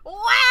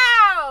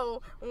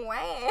 Wow!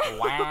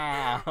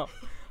 Wow!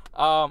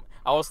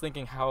 I was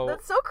thinking how...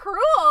 That's so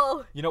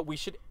cruel! We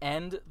should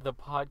end the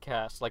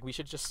podcast. Like, we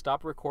should just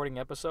stop recording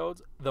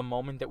episodes the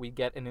moment that we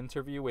get an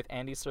interview with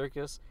Andy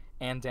Serkis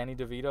and Danny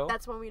DeVito.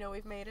 That's when we know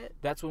we've made it.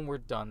 That's when we're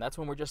done. That's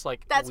when we're just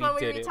like, that's when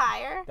we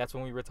retire. That's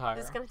when we retire.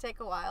 It's going to take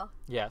a while.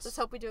 Yes. Let's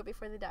hope we do it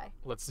before they die.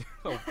 Let's...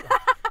 Danny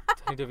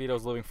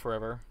DeVito's living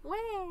forever.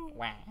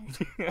 Wah.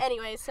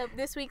 Anyway, so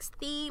this week's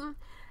theme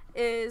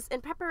is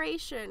in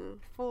preparation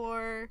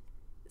for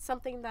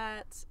something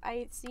that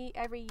I see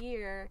every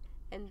year,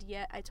 and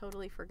yet I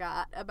totally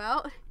forgot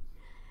about.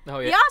 Oh,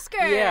 yeah. The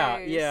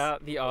Oscars! Yeah,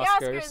 the Oscars.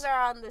 The Oscars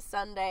are on this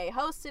Sunday,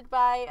 hosted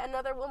by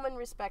another woman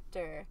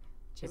respecter,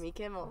 Jimmy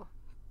Kimmel.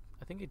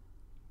 I think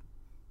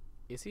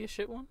is he a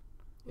shit one?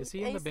 Is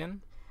he in the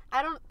bin?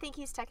 I don't think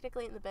he's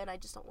technically in the bin, I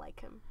just don't like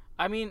him.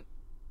 I mean...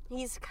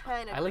 He's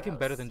kind of I like him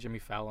better than Jimmy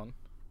Fallon.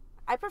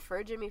 I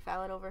prefer Jimmy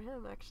Fallon over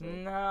him,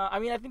 actually. No, I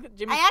mean, I think that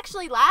Jimmy... I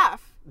actually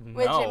laugh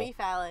with Jimmy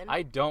Fallon.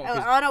 I don't.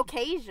 On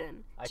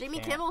occasion. Jimmy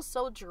can't. Kimmel's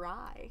so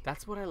dry.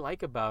 That's what I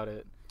like about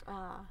it.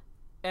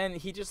 And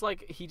he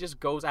just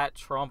goes at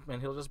Trump,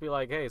 and he'll just be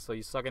like, "Hey, so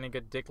you suck any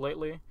good dick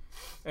lately?"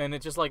 And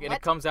it just like, and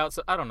it comes out.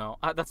 So I don't know.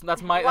 That's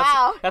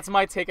my that's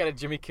my take at a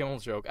Jimmy Kimmel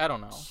joke. I don't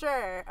know.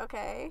 Sure.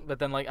 Okay. But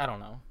then like I don't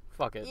know.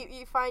 Fuck it.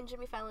 You find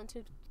Jimmy Fallon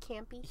too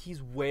campy?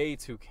 He's way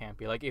too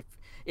campy. Like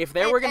if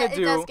they were gonna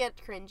do, it does get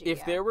cringy.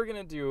 If they were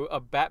gonna do a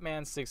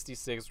Batman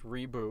 '66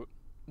 reboot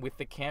with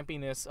the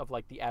campiness of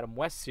like the Adam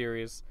West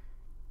series,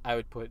 I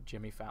would put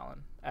Jimmy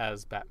Fallon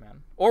as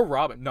Batman or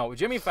Robin. No,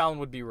 Jimmy Fallon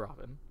would be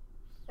Robin.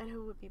 And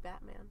who would be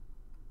Batman?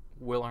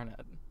 Will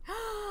Arnett.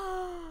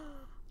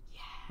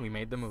 We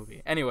made the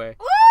movie. Anyway,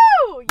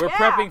 woo! We're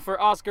prepping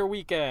for Oscar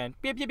weekend.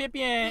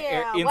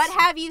 Yeah. What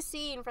have you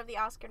seen from the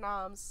Oscar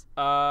noms?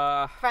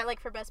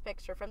 For Best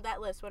Picture from that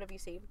list. What have you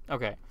seen?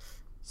 Okay,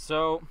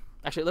 so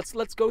actually,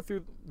 let's go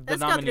through the nominees.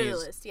 Let's go through the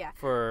list. Yeah.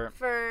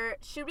 For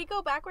should we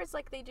go backwards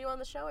like they do on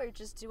the show, or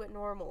just do it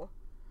normal,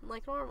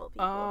 like normal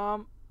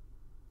people?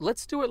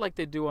 Let's do it like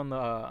they do on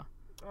the.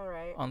 All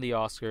right. On the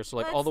Oscars, so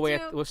like all the way.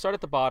 We'll start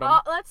at the bottom.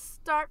 Let's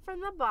start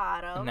from the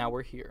bottom. And now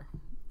we're here.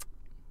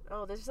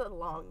 Oh, there's a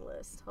long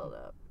list. Hold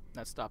up.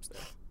 That stops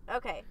there.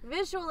 Okay,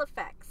 visual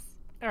effects.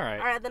 All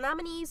right. The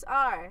nominees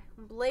are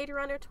Blade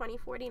Runner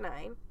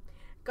 2049,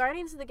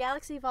 Guardians of the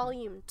Galaxy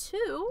Volume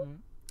 2,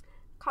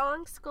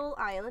 Kong Skull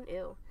Island,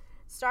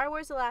 Star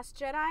Wars: The Last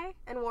Jedi,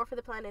 and War for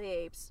the Planet of the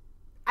Apes.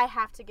 I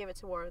have to give it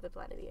to War of the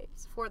Planet of the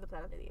Apes. For the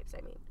Planet of the Apes,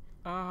 I mean.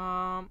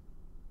 I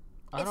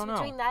don't know.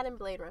 It's between that and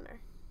Blade Runner.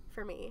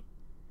 For me,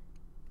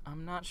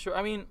 I'm not sure.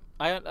 I mean,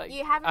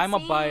 you haven't I'm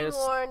seen a bias.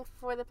 War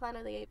for the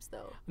Planet of the Apes,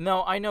 though.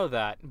 No, I know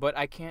that, but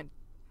I can't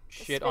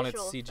shit on its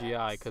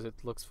CGI because it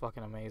looks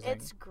fucking amazing.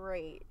 It's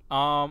great.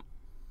 I'm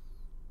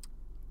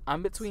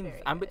between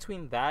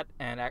that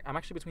and I'm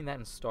actually between that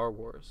and Star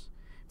Wars,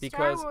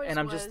 because Star Wars and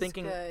I'm just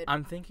thinking good.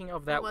 I'm thinking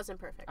of that. It wasn't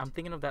perfect. I'm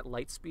thinking of that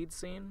Lightspeed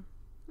scene.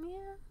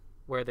 Yeah.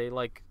 Where they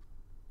like,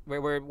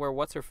 where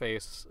what's her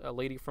face, a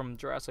lady from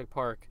Jurassic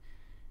Park.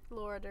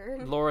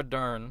 Laura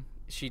Dern.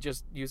 She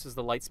just uses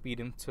the light speed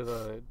into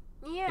the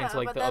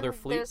other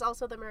fleet. There's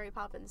also the Mary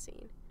Poppins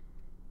scene.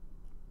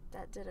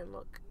 That didn't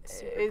look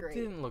super great. It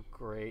didn't look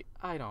great.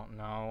 I don't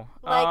know.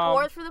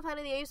 War for the Planet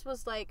of the Apes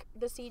was like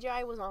the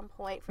CGI was on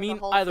point for the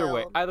whole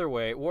film. Either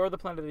way, War of the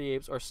Planet of the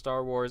Apes or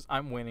Star Wars,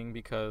 I'm winning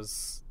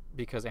because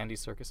Andy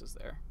Serkis is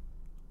there.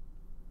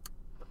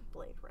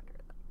 Blade Runner.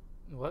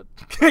 What?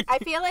 I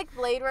feel like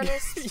Blade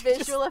Runner's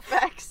visual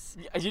effects.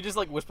 You just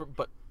like whisper,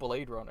 but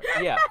Blade Runner.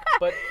 Yeah,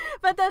 but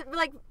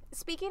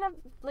speaking of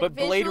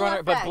Blade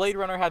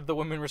Runner had the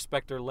women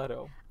respecter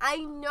Leto. I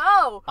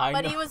know,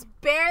 but he was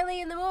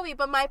barely in the movie.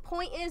 But my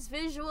point is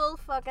visual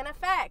fucking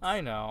effects.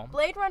 I know.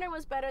 Blade Runner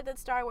was better than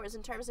Star Wars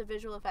in terms of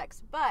visual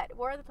effects, but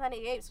War of the Planet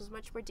of the Apes was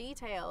much more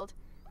detailed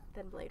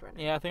than Blade Runner.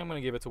 Yeah, I think I'm gonna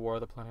give it to War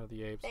of the Planet of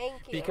the Apes.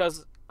 Thank you.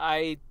 Because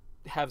I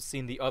have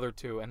seen the other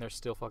two and they're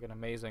still fucking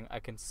amazing. I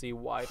can see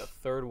why the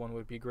third one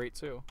would be great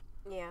too.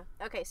 Yeah.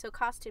 Okay, so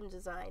costume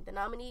design. The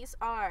nominees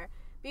are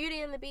Beauty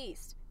and the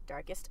Beast,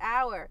 Darkest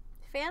Hour,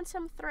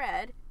 Phantom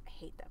Thread, I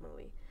hate that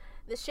movie,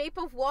 The Shape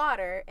of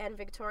Water, and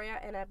Victoria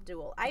and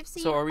Abdul. I've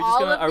seen are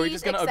we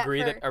just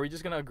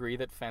gonna agree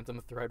that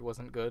Phantom Thread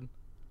wasn't good?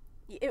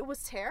 It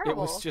was terrible. It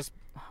was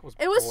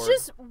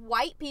just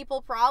white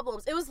people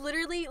problems. It was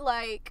literally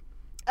like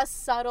a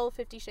subtle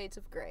 50 Shades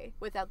of Grey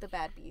without the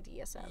bad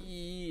BDSM.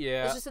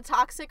 Yeah. It's just a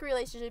toxic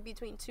relationship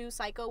between two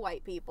psycho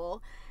white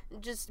people,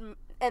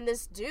 and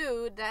this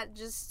dude that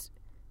just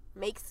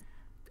makes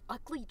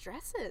ugly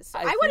dresses.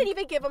 I wouldn't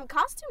even give him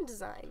costume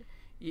design.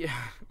 Yeah.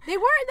 They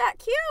weren't that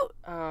cute.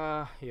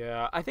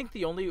 Yeah. I think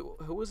the only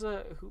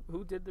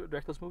who did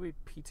direct this movie,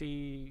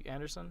 P.T.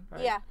 Anderson,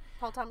 right? Yeah,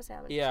 Paul Thomas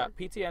Anderson. Yeah,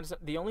 P.T. Anderson.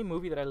 The only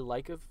movie that I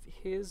like of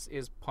his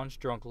is Punch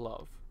Drunk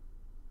Love.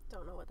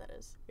 Don't know what that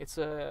is.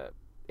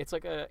 It's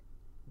like a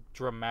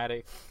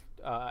dramatic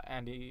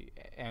Adam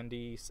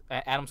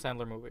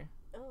Sandler movie.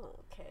 Oh,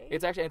 okay.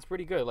 It's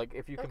pretty good. Like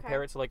if you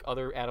compare it to like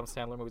other Adam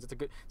Sandler movies, it's a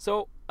good.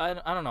 So I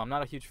don't know. I'm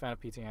not a huge fan of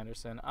P.T.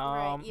 Anderson.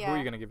 Right, yeah. Who are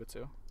you gonna give it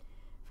to?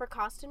 For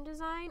costume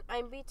design,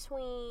 I'm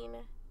between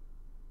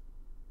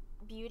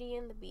Beauty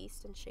and the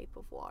Beast and Shape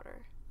of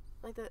Water.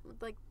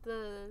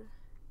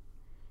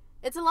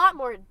 It's a lot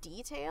more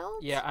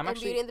detailed. Yeah, I'm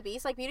actually Beauty and the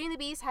Beast. Like Beauty and the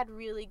Beast had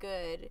really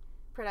good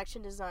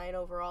production design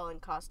overall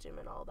and costume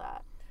and all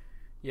that.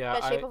 Yeah,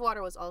 but Shape of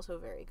Water was also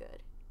very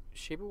good.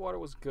 Shape of Water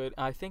was good.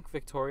 I think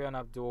Victoria and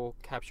Abdul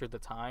captured the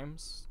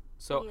times.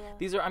 So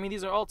these are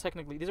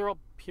all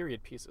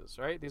period pieces,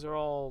 right?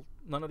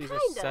 None of these are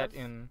set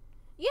in.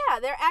 Yeah,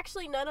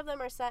 none of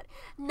them are set.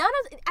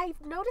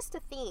 I've noticed a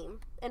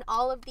theme in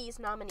all of these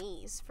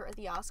nominees for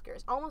the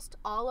Oscars. Almost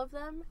all of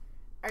them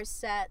are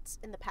set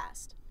in the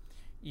past.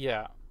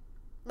 Yeah.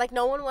 Like,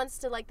 no one wants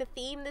to, the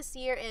theme this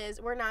year is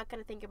we're not going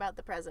to think about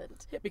the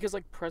present. Yeah, because,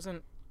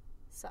 present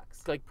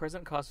sucks. Like,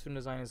 present costume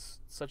design is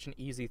such an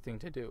easy thing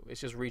to do. It's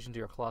just reach into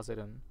your closet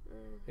and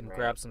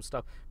grab some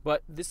stuff.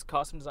 But this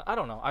costume design, I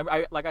don't know.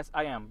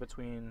 I am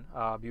between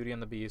Beauty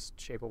and the Beast,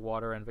 Shape of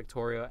Water, and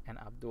Victoria and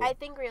Abdul. I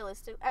think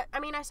realistic. I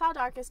mean, I saw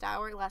Darkest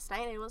Hour last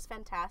night, and it was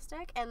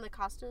fantastic. And the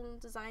costume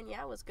design,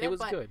 was good. It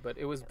was good, but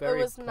it was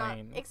very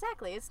plain. Not,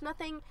 exactly. It's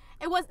nothing.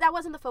 That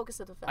wasn't the focus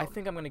of the film. I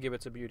think I'm going to give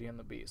it to Beauty and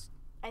the Beast.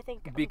 I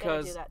think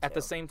because do that at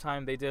the same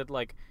time they did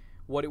like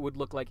what it would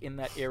look like in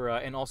that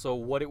era, and also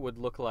what it would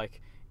look like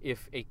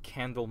if a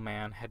candle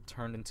man had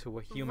turned into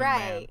a human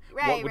man.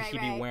 What would he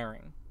be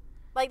wearing?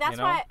 Like,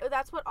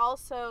 that's what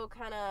also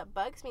kind of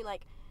bugs me.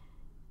 Like,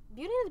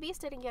 Beauty and the Beast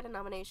didn't get a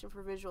nomination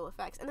for visual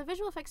effects, and the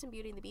visual effects in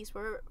Beauty and the Beast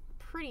were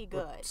pretty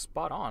good.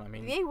 Spot on. I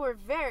mean, they were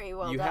very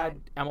well done. You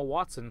had Emma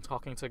Watson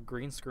talking to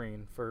green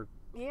screen for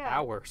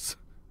hours.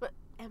 But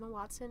Emma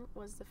Watson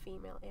was the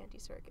female Andy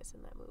Serkis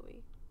in that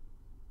movie.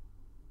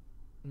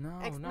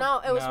 No,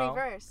 it was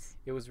reverse.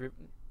 It was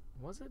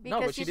was it? Because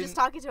no, but she's just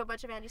talking to a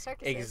bunch of Andy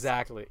Serkis.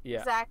 Exactly.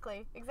 Yeah.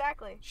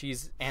 Exactly.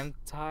 She's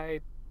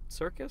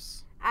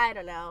anti-circus? I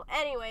don't know.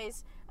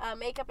 Anyways,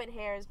 makeup and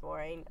hair is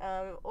boring.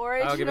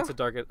 I'll give it to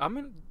Darkest. I'm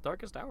in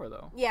Darkest Hour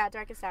though. Yeah,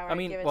 Darkest Hour. I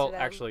mean,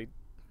 actually,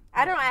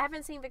 I don't know. I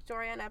haven't seen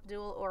Victoria and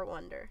Abdul or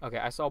Wonder. Okay,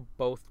 I saw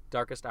both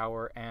Darkest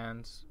Hour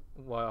and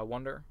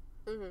Wonder.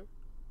 Mhm.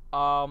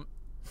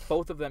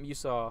 Both of them you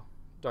saw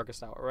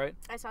Darkest Hour, right?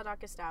 I saw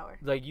Darkest Hour.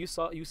 Like you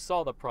saw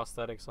the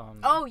prosthetics on.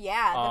 Oh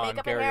yeah, the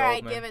makeup Gary and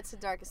hair. Oldman. I give it to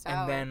Darkest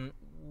Hour. And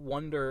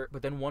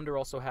then Wonder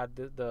also had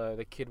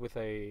the kid with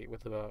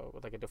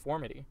like a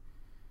deformity.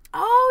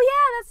 Oh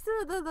yeah,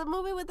 that's the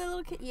movie with the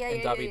little kid. Yeah,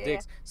 and Daveed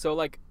Diggs. So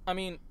like, I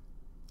mean,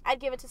 I'd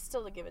give it to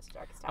Darkest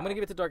Hour. I'm gonna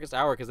give it to Darkest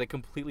Hour because they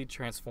completely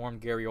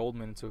transformed Gary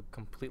Oldman into a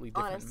completely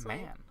different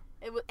man.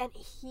 And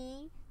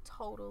he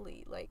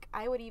totally, like,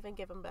 I would even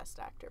give him Best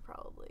Actor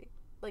probably.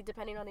 Like,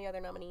 depending on the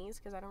other nominees,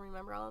 because I don't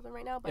remember all of them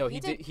right now. But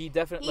he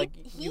definitely like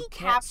you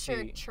captured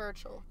can't see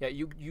Churchill. Yeah,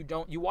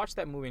 you watch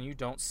that movie and you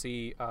don't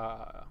see.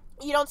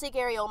 You don't see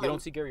Gary Oldman. You don't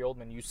see Gary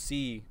Oldman. You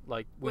see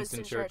like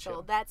Winston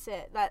Churchill. That's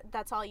it.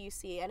 That's all you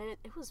see, and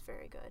it was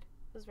very good.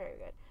 It was very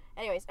good.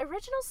 Anyways,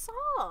 original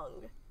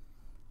song.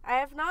 I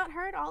have not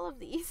heard all of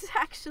these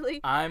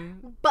actually.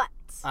 I'm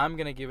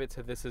gonna give it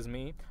to This Is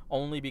Me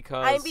only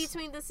because I'm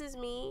between This Is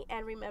Me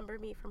and Remember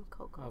Me from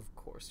Coco. Of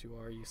course you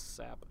are, you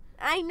sap.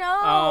 I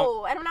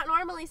know, and I'm not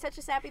normally such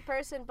a sappy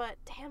person, but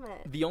damn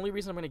it. The only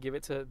reason I'm gonna give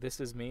it to This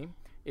Is Me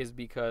is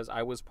because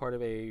I was part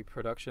of a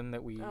production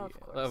that we. Oh, of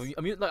course.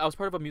 I was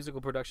part of a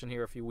musical production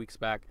here a few weeks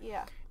back.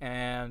 Yeah.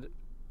 And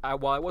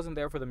while I wasn't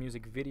there for the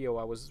music video,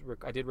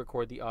 I did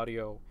record the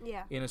audio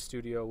in a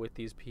studio with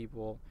these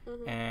people,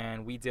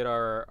 and we did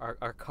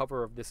our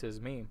cover of This Is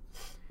Me,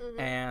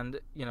 and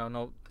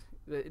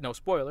no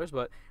spoilers,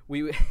 but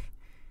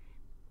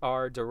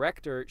our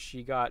director,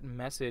 she got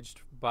messaged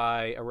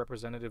by a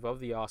representative of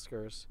the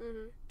Oscars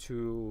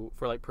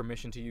for like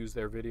permission to use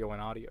their video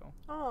and audio.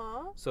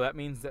 Aww. So that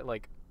means that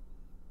like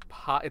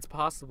it's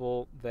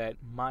possible that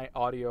my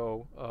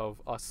audio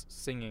of us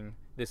singing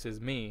This Is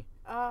Me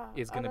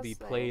is going to be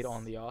played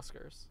on the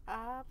Oscars.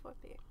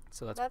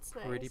 So that's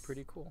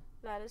pretty cool.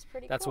 That is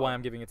pretty cool. That's why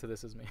I'm giving it to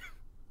This Is Me.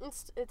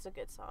 It's a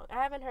good song.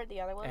 I haven't heard the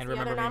other ones. And the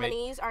other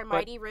nominees are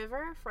Mighty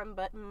River from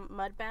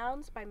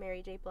Mudbound by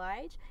Mary J.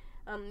 Blige,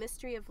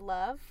 Mystery of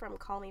Love from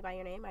Call Me By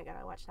Your Name. I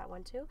gotta watch that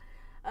one too.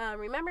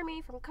 Remember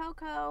Me from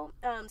Coco,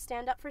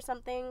 Stand Up For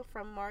Something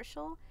from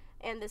Marshall,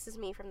 and This Is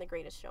Me from The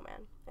Greatest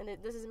Showman. And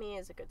This Is Me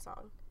is a good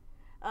song.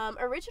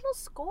 Original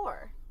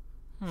score.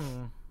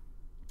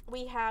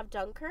 We have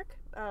Dunkirk,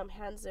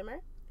 Hans Zimmer,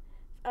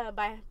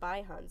 by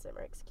Hans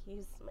Zimmer,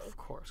 excuse me. Of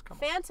course, come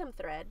on. Phantom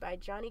Thread by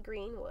Johnny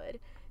Greenwood,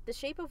 The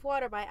Shape of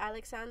Water by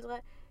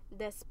Alexandre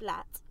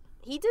Desplat.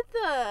 He did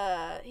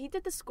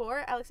the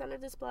score. Alexandre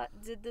Desplat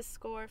did the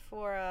score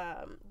for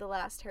the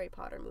last Harry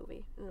Potter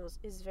movie, and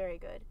is very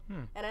good.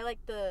 And I like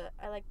the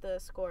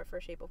score for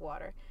Shape of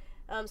Water.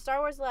 Star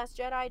Wars: The Last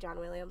Jedi, John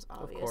Williams,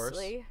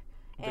 obviously. Of course.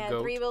 And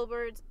goat. 3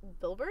 billboards.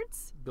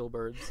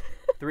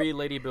 3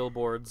 lady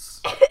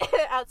billboards.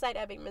 Outside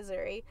Ebbing,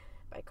 Missouri,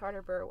 by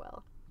Carter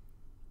Burwell.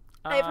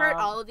 I've heard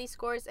all of these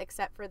scores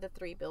except for the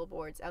 3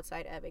 billboards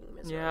outside Ebbing,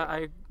 Missouri.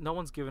 Yeah, no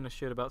one's given a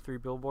shit about 3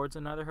 billboards,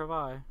 and neither have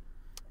I.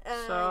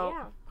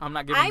 Yeah. I'm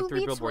not giving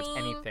 3 billboards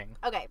anything.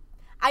 Okay,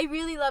 I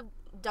really love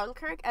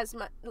Dunkirk as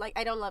much. Like,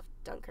 I don't love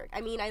Dunkirk.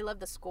 I mean, I love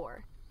the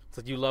score.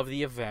 So you love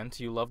the event.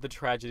 You love the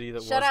tragedy that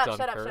was Dunkirk.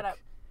 Shut up.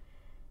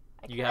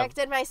 I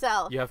corrected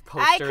myself. You have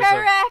posters.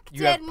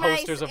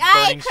 Of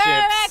burning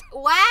ships.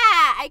 Wow!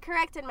 I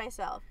corrected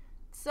myself.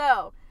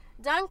 So,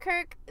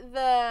 Dunkirk,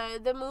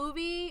 the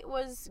movie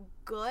was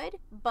good,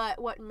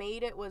 but what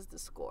made it was the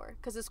score,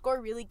 because the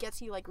score really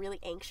gets you like really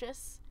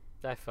anxious.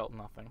 I felt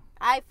nothing.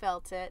 I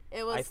felt it.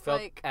 I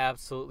felt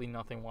absolutely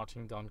nothing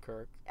watching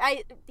Dunkirk.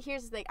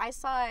 Here's the thing. I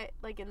saw it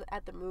like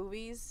at the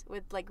movies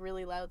with like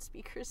really loud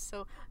speakers,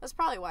 so that's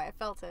probably why I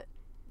felt it.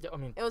 Yeah, I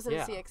mean, it was in the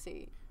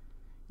CXC.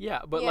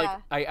 Yeah, but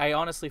like I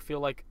honestly feel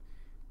like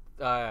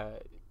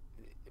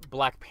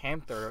Black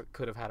Panther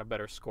could have had a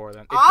better score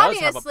than it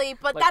obviously,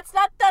 but like, that's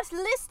not the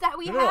list that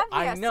we have here.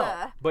 I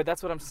know, but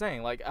that's what I'm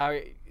saying. Like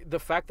the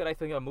fact that I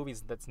think of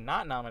movies that's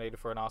not nominated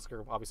for an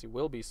Oscar obviously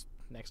will be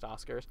next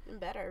Oscars.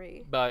 Better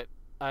be. But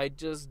I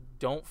just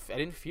don't. I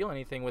didn't feel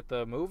anything with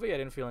the movie. I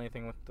didn't feel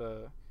anything with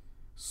the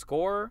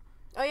score.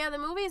 Oh yeah, the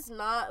movie's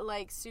not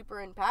like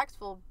super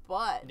impactful,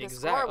 but the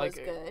score was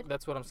good.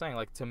 That's what I'm saying.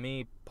 Like to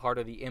me, part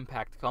of the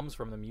impact comes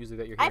from the music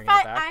that you're hearing in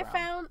the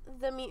background.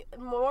 I found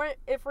more.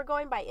 If we're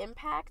going by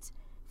impact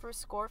for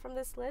score from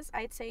this list,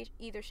 I'd say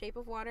either Shape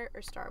of Water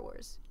or Star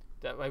Wars.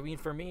 I mean,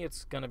 for me,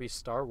 it's gonna be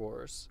Star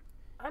Wars.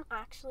 I'm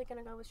actually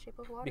gonna go with Shape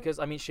of Water because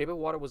I mean, Shape of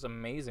Water was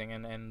amazing,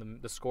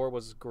 and the score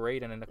was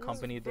great, and it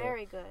accompanied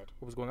very good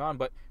what was going on.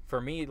 But for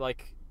me,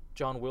 like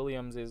John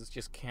Williams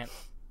just can't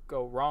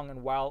go wrong,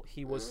 and while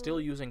he was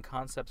still using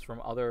concepts from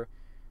other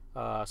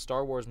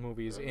Star Wars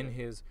movies in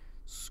his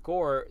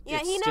score,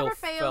 he never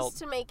fails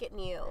to make it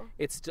new.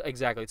 It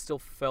still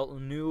felt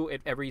new.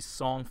 Every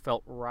song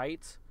felt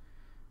right.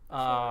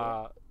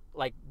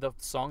 Like the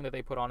song that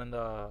they put on in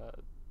the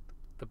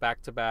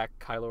back-to-back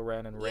Kylo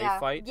Ren and Rey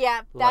fight.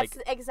 Yeah, that's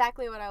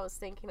exactly what I was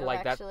thinking of,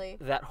 like actually.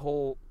 That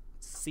whole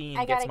scene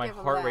gets my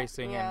heart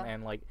racing,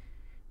 and like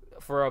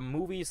for a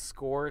movie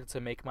score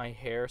to make my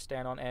hair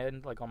stand on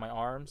end, like on my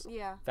arms,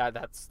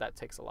 that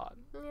takes a lot.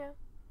 Yeah.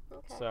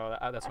 Okay. So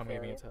that's what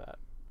made me into that.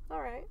 All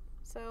right.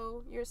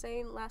 So you're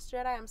saying Last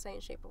Jedi. I'm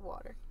saying Shape of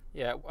Water.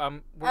 Yeah.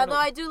 Although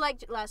I do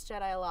like Last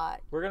Jedi a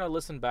lot. We're gonna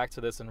listen back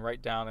to this and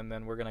write down, and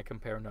then we're gonna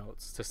compare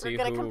notes to see.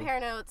 We're gonna compare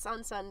notes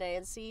on Sunday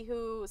and see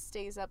who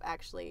stays up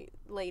actually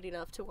late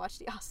enough to watch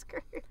the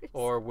Oscars.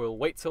 Or we'll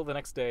wait till the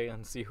next day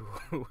and see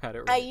who had it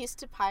right. I used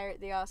to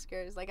pirate the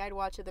Oscars. Like I'd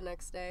watch it the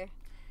next day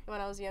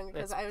when I was younger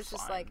because I was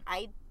just like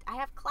I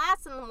have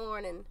class in the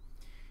morning.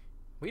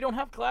 We don't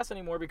have class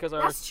anymore because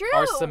our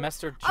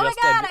semester just ended. Oh my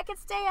god, ended. I could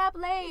stay up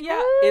late. Yeah,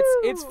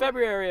 Woo! it's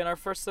February and our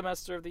first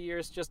semester of the year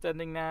is just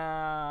ending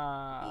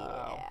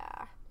now.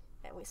 Yeah.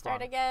 And we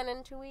start again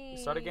in 2 weeks.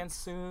 We start again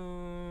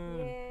soon.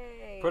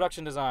 Yay.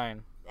 Production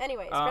design.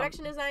 Anyways,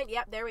 production design.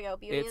 Yep, there we go.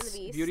 Beauty and the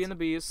Beast. Beauty and the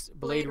Beast,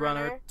 Blade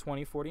Runner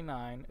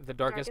 2049, The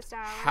Darkest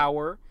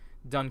Hour,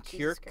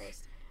 Dunkirk,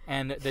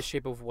 and The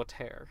Shape of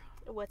Water.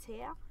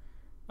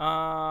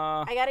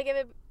 I gotta give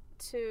it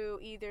to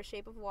either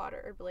Shape of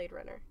Water or Blade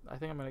Runner. I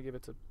think I'm gonna give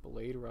it to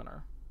Blade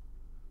Runner.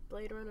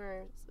 Blade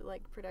Runner,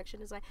 like production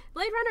design.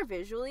 Blade Runner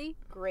visually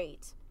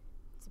great.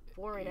 It's a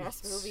boring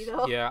ass movie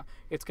though. Yeah,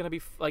 it's gonna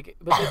be but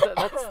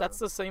that's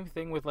the same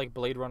thing with like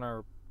Blade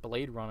Runner,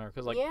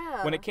 because like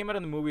when it came out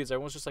in the movies,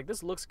 everyone was just like,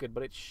 this looks good,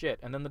 but it's shit.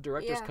 And then the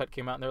director's cut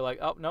came out, and they're like,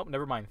 oh nope,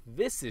 never mind,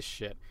 this is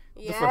shit.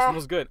 The first one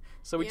was good,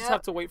 so we just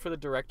have to wait for the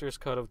director's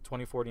cut of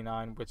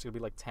 2049, which will be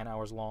like 10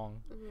 hours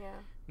long. Yeah.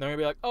 And then we'll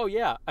be like, oh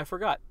yeah, I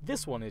forgot,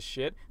 this one is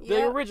shit.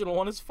 The original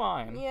one is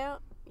fine. Yeah.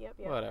 Yep.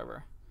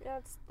 Whatever. Yeah,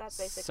 that's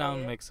basically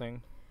sound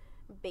mixing.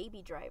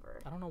 Baby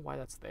Driver. I don't know why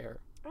that's there.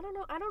 I don't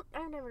know.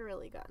 I've never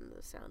really gotten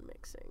the sound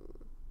mixing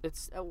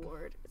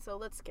award, so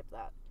let's skip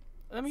that.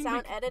 I mean,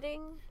 sound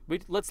editing.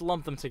 Let's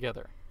lump them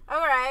together. All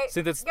right.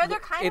 So they're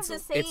kind of the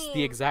same. It's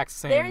the exact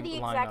same. They're the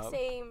exact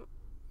same,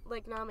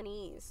 like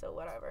nominees. So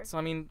whatever. So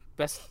I mean,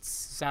 best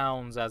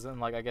sounds, as in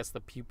like I guess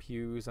the pew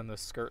pews and the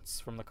skirts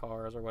from the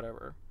cars or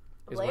whatever.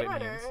 Blade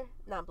Runner,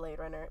 not Blade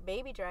Runner.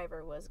 Baby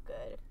Driver was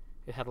good.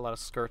 It had a lot of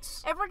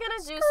skirts. If we're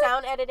gonna do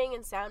sound editing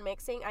and sound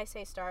mixing, I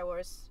say Star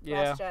Wars.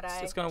 Last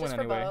Jedi. It's gonna win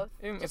anyway.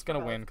 It's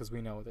gonna win because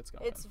we know it's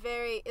gonna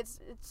win.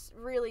 It's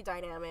really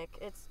dynamic.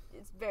 It's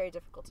very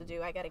difficult to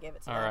do. I gotta give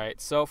it to them. All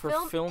right. So for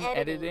film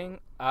editing,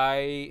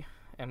 I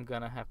am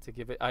gonna have to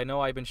give it. I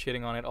know I've been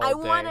shitting on it all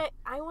day.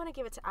 I wanna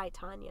give it to I,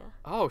 Tonya.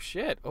 Oh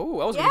shit! Oh,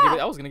 I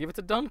was gonna give it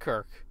to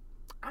Dunkirk.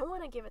 I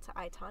wanna give it to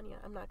I, Tonya.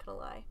 I'm not gonna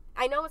lie.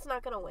 I know it's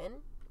not gonna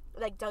win.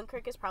 Like,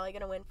 Dunkirk is probably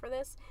going to win for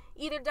this.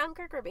 Either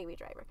Dunkirk or Baby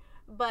Driver.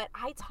 But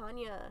I,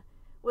 Tonya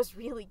was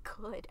really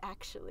good,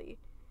 actually.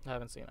 I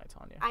haven't seen I,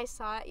 Tonya. I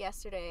saw it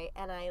yesterday,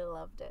 and I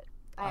loved it.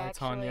 I,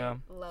 Tonya.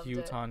 You,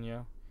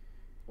 Tonya.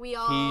 We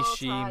all, he,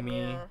 she, Tonya.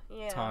 me,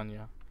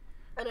 Tonya.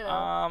 I don't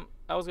know.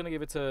 I was going to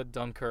give it to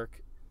Dunkirk,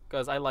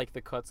 because I like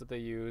the cuts that they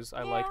use.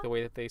 I like the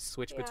way that they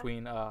switch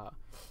between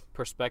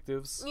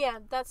perspectives. Yeah,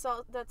 that's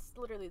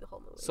literally the whole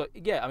movie. So,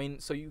 yeah, I mean,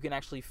 so you can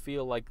actually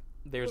feel like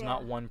there's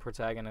not one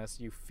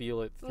protagonist. You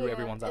feel it through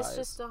everyone's eyes. It's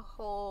just a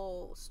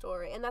whole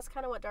story. And that's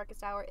kind of what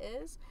Darkest Hour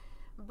is,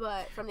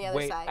 but from the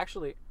other side.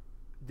 Actually,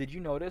 did you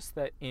notice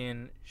that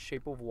in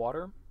Shape of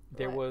Water,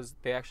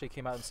 they actually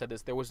came out and said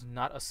this, there was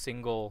not a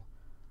single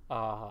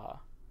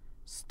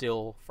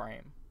still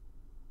frame.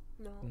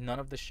 No. None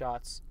of the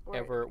shots were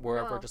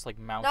ever just like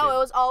mounted. No, it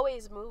was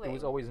always moving. It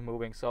was always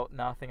moving. So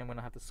now I think I'm going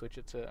to have to switch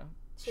it to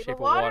Shape of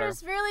Water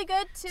is really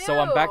good too. So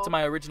I'm back to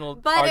my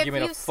original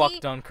argument of fuck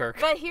Dunkirk.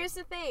 But here's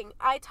the thing,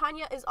 I,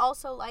 Tonya is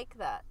also like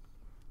that.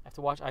 I have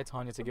to watch I,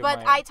 Tonya to give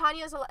But I,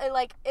 Tonya is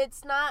like,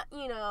 it's not,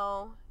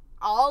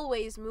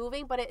 always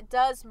moving, but it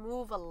does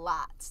move a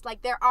lot. Like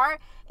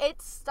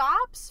it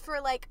stops for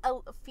like a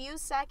few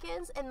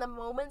seconds in the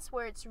moments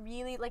where it's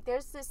really like,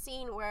 there's this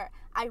scene where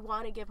I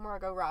want to give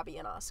Margot Robbie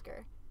an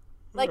Oscar.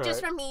 Like,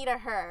 just from me to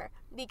her.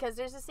 Because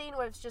there's a scene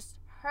where it's just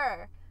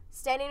her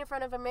standing in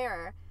front of a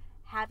mirror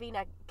having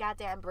a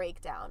goddamn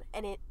breakdown.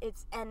 And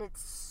it's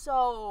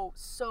so,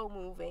 so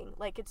moving.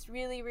 Like, it's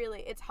really,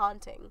 really, it's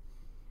haunting.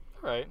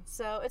 Right.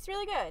 So, it's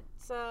really good.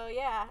 So,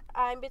 yeah.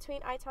 I'm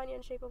between I, Tonya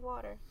and Shape of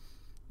Water.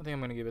 I think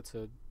I'm gonna give it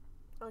to...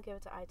 I'll give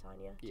it to I,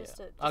 Tonya. Yeah.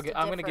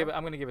 I'm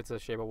gonna give it to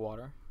Shape of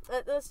Water.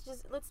 Let's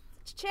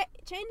change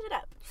it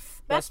up.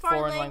 Best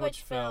foreign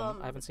language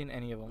film. I haven't seen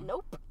any of them.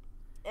 Nope.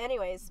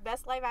 Anyways,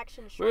 best live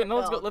action short film. Wait,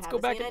 no, let's go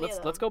back.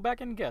 Let's go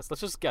back and guess.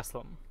 Let's just guess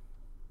them.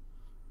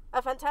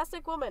 A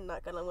Fantastic Woman,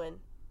 not gonna win.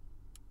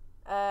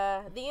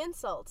 The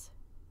Insult,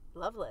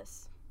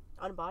 Loveless,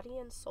 On Body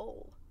and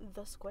Soul,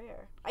 The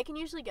Square. I can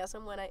usually guess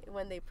them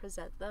when they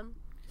present them.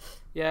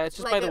 Yeah, it's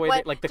just by the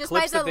way, the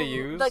clips that they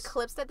use. The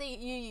clips that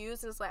you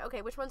use is like,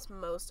 okay, which one's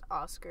most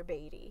Oscar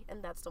baity,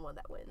 and that's the one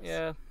that wins.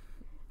 Yeah.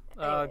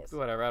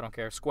 Whatever, I don't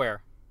care.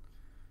 Square.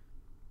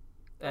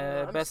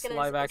 Best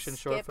live action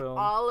short film.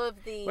 All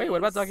of these. Wait,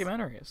 what about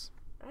documentaries?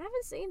 I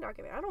haven't seen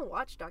documentaries. I don't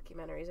watch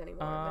documentaries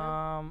anymore.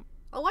 Man.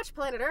 I'll watch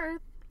Planet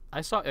Earth.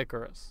 I saw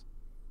Icarus.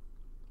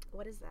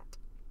 What is that?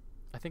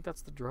 I think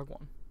that's the drug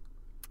one.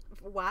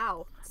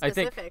 Wow.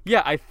 Specific.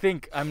 I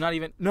think I'm not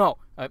even. No.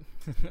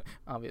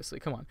 Obviously,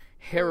 come on.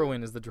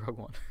 Heroin is the drug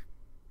one.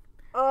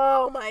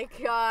 Oh my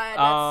god,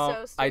 that's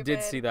so stupid. I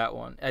did see that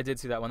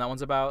one. That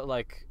one's about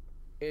like,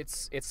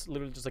 it's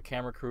literally just a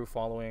camera crew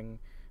following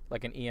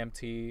like an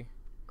EMT.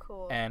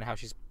 Cool. And how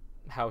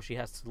she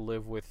has to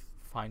live with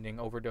finding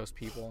overdose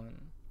people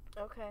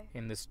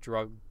in this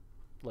drug,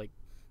 like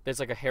there's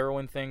like a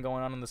heroin thing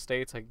going on in the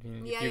States. Like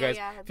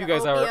if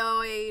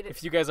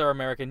you guys are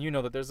American, you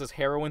know that there's this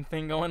heroin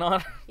thing going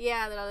on.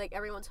 Yeah, that like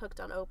everyone's hooked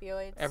on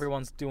opioids.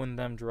 Everyone's doing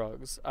them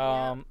drugs.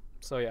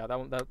 So yeah,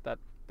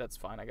 that's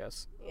fine, I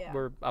guess. Yeah.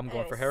 I'm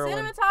going for heroin.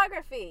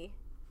 Cinematography.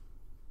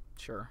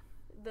 Sure.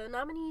 The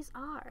nominees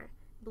are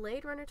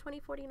Blade Runner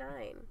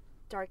 2049,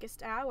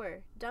 Darkest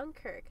Hour,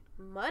 Dunkirk,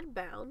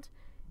 Mudbound,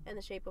 and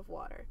The Shape of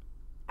Water.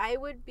 I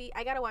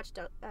gotta watch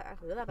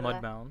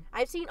Mudbound.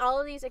 I've seen all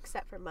of these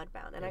except for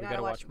Mudbound, and I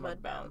gotta watch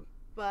Mudbound.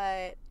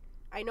 But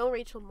I know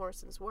Rachel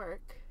Morrison's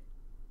work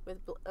with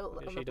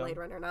Blade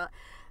Runner,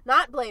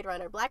 not Blade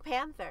Runner, Black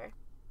Panther.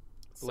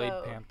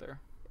 Panther.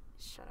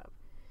 Shut up.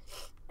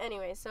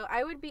 Anyway, so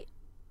I would be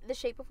The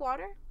Shape of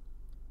Water.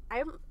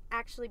 I'm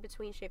actually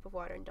between Shape of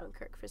Water and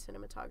Dunkirk for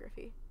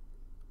cinematography.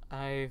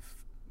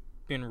 I've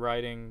been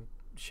writing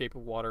Shape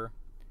of Water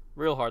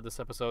real hard this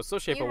episode. So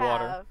Shape of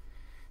Water.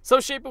 So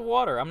Shape of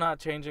Water. I'm not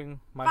changing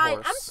my horse.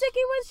 Fine, I'm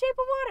sticking with Shape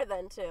of Water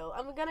then too.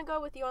 I'm gonna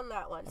go with you on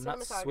that one. I'm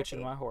not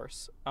switching my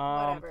horse.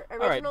 Whatever.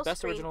 Alright,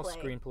 best original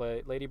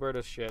screenplay. Lady Bird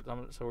is shit.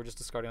 So we're just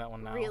discarding that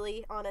one now.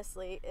 Really,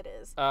 honestly, it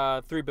is.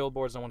 3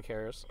 Billboards, no one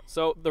cares.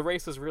 So the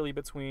race is really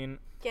between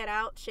Get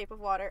Out, Shape of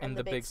Water, and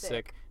The Big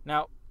Sick.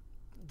 Now,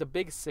 The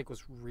Big Sick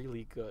was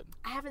really good.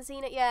 I haven't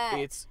seen it yet.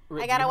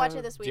 I gotta watch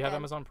it this weekend. Do you have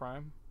Amazon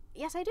Prime?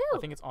 Yes, I do. I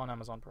think it's on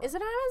Amazon Prime. Is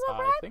it on Amazon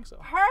Prime? I think so.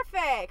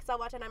 Perfect. I'll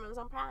watch it on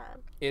Amazon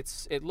Prime.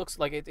 It looks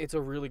like it's a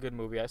really good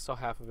movie. I saw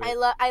half of it.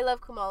 I love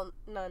Kumail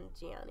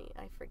Nanjiani.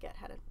 I forget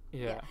how to.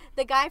 Yeah.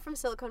 The guy from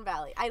Silicon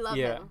Valley. I love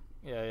him.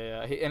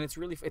 Yeah. And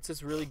it's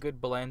this really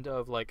good blend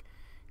of like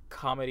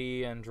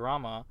comedy and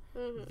drama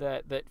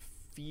that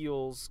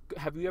feels.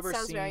 Have you ever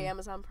Sounds seen? Sounds very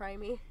Amazon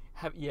Prime-y.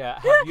 Have you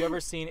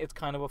ever seen It's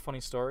Kind of a Funny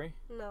Story?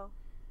 No.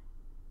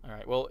 All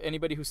right. Well,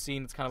 anybody who's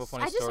seen It's Kind of a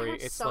Funny Story,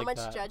 it's so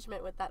much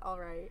judgment with that. All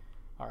right.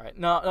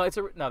 No,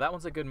 that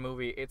one's a good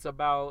movie. It's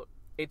about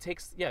it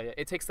takes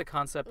the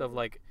concept of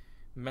like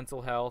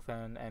mental health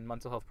and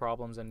mental health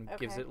problems and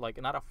gives it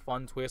like not a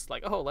fun twist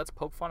like, oh, let's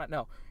poke fun at.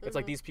 No, it's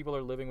like these people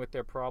are living with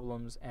their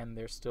problems and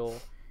they're still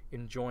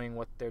enjoying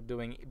what they're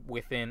doing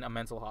within a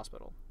mental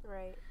hospital.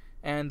 Right.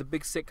 And The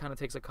Big Sick kind of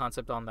takes a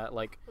concept on that,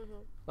 like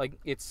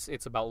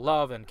it's about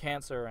love and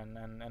cancer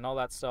and all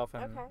that stuff,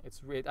 and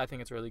I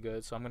think it's really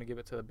good. So I'm gonna give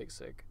it to The Big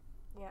Sick.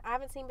 Yeah, I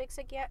haven't seen Big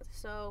Sick yet.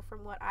 So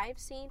from what I've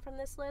seen from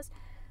this list,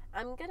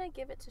 I'm gonna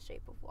give it to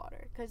Shape of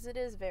Water because it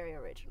is very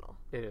original.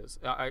 It is.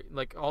 I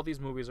like all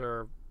these movies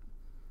are.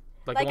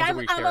 Like the ones that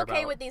we care about. I'm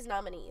okay with these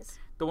nominees.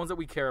 The ones that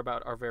we care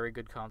about are very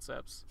good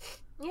concepts.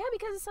 Yeah,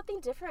 because it's something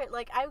different.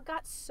 Like, I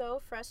got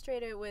so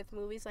frustrated with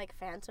movies like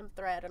Phantom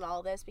Thread and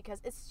all this because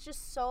it's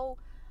just so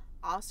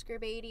Oscar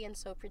baity and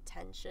so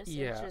pretentious.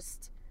 Yeah.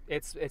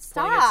 It's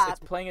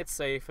playing it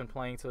safe and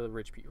playing to the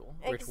rich people.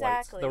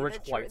 Exactly. The rich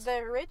whites.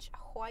 The rich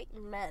white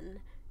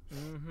men.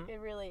 Mm-hmm. It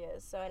really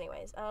is. So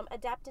anyways,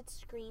 adapted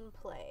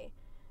screenplay.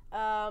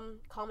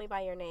 Call Me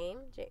By Your Name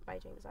by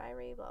James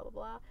Irie, blah, blah,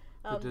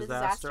 blah. The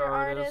Disaster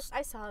Artist.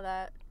 I saw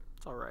that.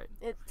 It's all right.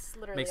 It's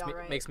literally all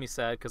right. Makes me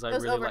sad because I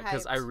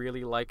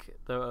really like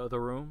the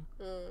Room.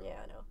 Yeah,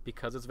 I know.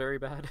 Because it's very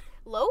bad.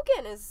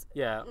 Logan is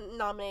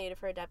nominated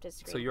for adapted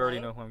screenplay. So you already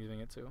know who I'm giving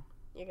it to.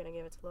 You're gonna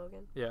give it to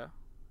Logan. Yeah.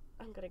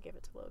 I'm gonna give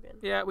it to Logan.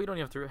 Yeah, we don't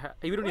even have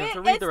to. We don't even have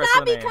to read the rest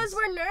of the names. It's not because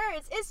we're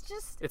nerds. It's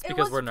just. It's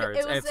because we're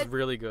nerds, and it's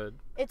really good.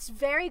 It's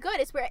very good.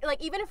 It's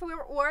like even if we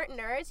weren't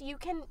nerds, you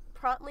can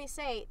promptly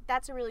say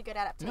that's a really good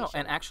adaptation. No,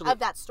 and actually of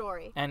that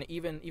story. And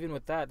even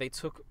with that, they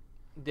took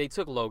they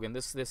took Logan,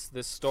 this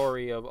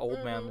story of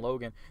old man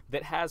Logan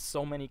that has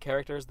so many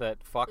characters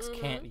that Fox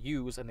can't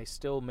use, and they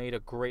still made a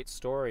great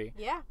story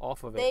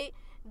off of it.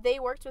 They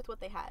worked with what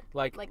they had.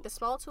 Like the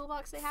small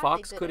toolbox they had.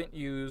 Fox couldn't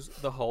use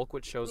the Hulk,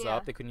 which shows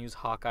up. They couldn't use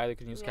Hawkeye. They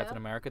couldn't use Captain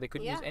America. They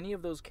couldn't use any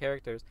of those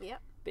characters. Yeah.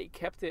 They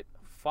kept it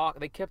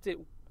They kept it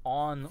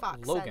on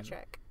Logan.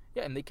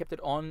 Yeah, and they kept it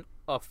on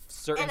a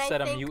certain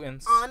set of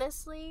mutants.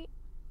 Honestly,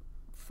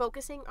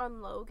 focusing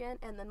on Logan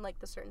and then like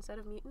the certain set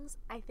of mutants,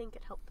 I think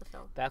it helped the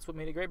film. That's what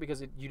made it great,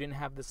 because you didn't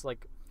have this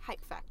like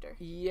hype factor.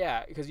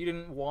 Yeah, because you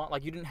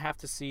didn't have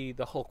to see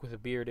the Hulk with a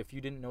beard. If you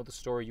didn't know the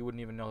story, you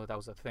wouldn't even know that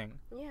was a thing.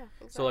 Yeah,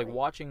 exactly. So like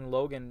watching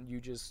Logan,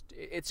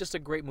 it's just a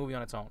great movie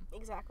on its own.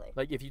 Exactly.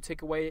 Like if you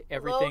take away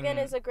everything, Logan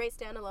is a great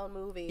standalone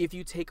movie. If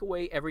you take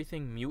away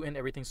everything mutant,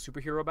 everything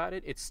superhero about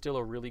it, it's still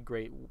a really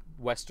great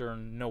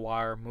Western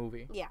noir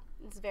movie. Yeah,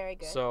 it's very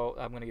good. So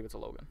I'm gonna give it to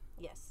Logan.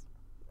 Yes.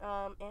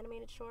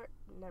 Animated short,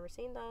 never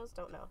seen those,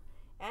 don't know.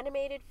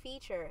 Animated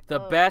feature. The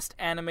best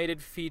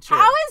animated feature.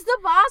 How is The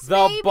Boss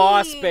Baby? The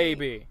Boss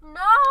Baby.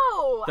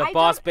 No! The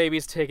Boss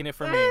Baby's taking it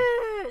from me.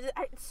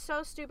 It's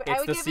so stupid.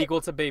 It's the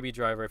sequel to Baby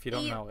Driver, if you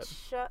don't know it.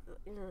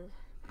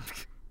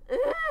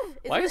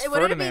 Why is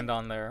Ferdinand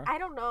on there? I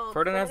don't know.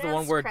 Ferdinand's the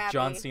one where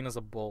John Cena's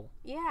a bull.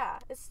 Yeah,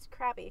 it's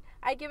crappy.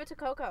 I'd give it to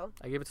Coco.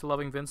 I give it to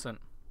Loving Vincent.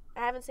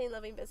 I haven't seen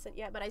Loving Vincent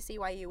yet, but I see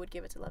why you would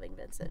give it to Loving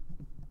Vincent.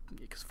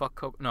 Because fuck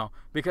Coco. No,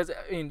 because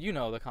I mean, you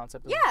know the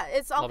concept of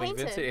it's all Loving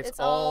painted. Vincent. It's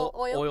all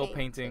oil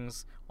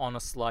paintings on a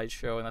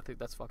slideshow, and I think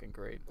that's fucking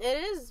great. It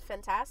is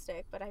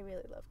fantastic, but I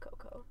really love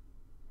Coco.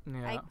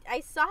 Yeah. I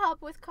saw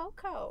up with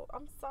Coco.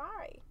 I'm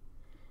sorry.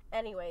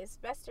 Anyways,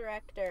 best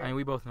director. I mean,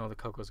 we both know that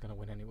Coco's gonna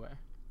win anyway.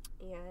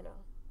 Yeah, I know.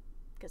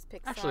 Because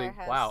Pixar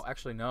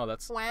Actually, no.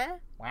 That's... Wah.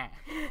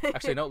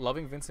 Actually, no.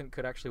 Loving Vincent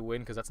could actually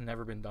win, because that's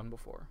never been done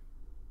before.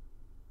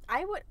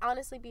 I would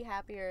honestly be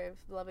happier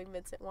if Loving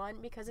Vincent won,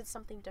 because it's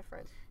something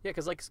different. Yeah,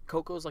 because like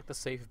Coco's like the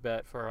safe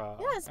bet for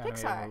it's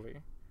Pixar movie.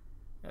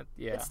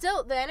 Yeah. But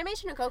still, the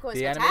animation in Coco is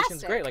fantastic. The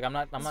animation's great. Like I'm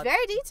not. It's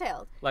very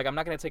detailed. Like I'm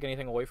not gonna take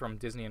anything away from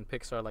Disney and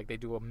Pixar. Like they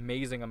do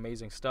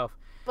amazing stuff.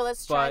 But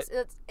let's try.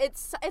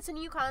 It's a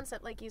new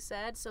concept, like you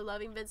said. So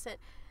Loving Vincent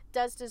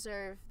does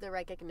deserve the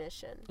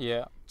recognition.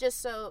 Yeah. Just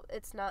so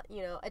it's not,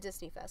 a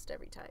Disney fest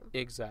every time.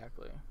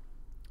 Exactly.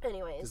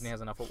 Anyways. Disney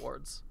has enough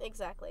awards.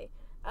 Exactly.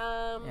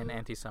 And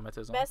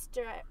anti-Semitism. Best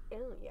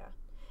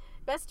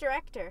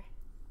director,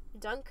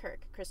 Dunkirk,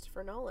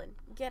 Christopher Nolan.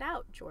 Get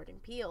Out, Jordan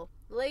Peele.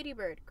 Lady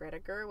Bird, Greta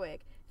Gerwig.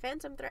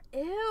 Phantom Thread.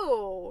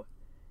 Ew.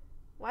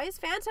 Why is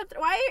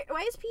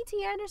Why is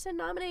P.T. Anderson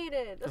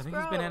nominated? That's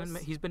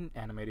gross. He's been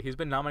animated. He's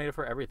been nominated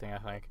for everything, I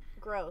think.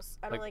 Gross.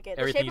 I don't like it.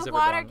 The Shape of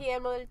Water,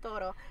 Guillermo del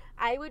Toro.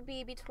 I would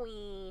be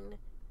between.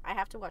 I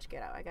have to watch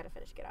Get Out. I gotta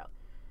finish Get Out.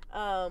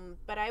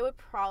 But I would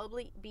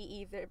probably be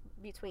either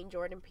between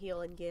Jordan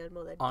Peele and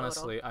Guillermo del Toro.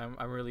 Honestly,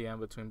 I really am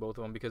between both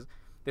of them, because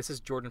this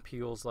is Jordan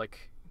Peele's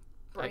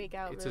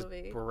breakout movie. His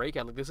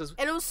breakout. Like this is.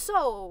 And it was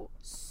so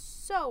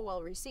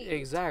well received.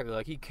 Exactly.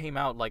 Like he came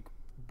out like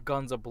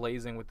guns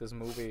a-blazing with this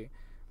movie.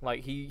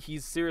 Like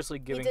he's seriously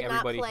giving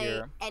everybody here. He did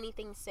not play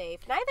anything safe.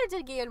 Neither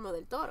did Guillermo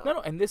del Toro.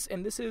 No, and this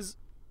is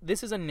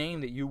a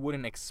name that you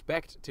wouldn't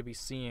expect to be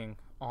seeing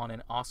on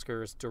an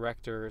Oscars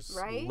directors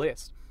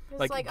list.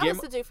 It's like it's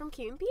the dude from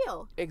Key and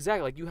Peele.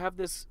 Exactly. Like you have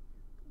this,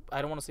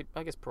 I don't want to say,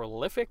 I guess,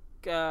 prolific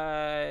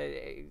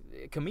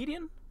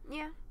comedian.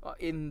 Yeah.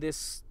 In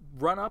this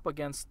run up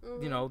against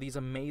these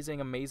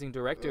amazing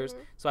directors.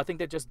 So I think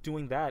that just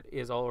doing that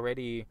is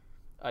already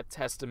a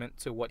testament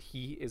to what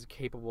he is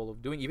capable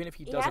of doing, even if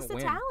he doesn't win.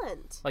 He has the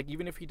talent. Like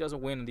even if he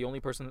doesn't win, the only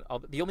person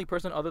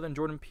other than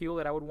Jordan Peele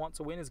that I would want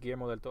to win is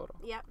Guillermo del Toro.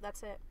 Yeah,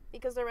 that's it.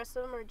 Because the rest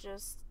of them are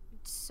just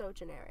so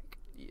generic.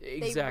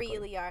 Exactly. They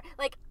really are.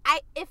 Like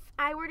if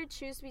I were to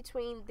choose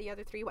between the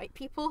other three white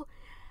people,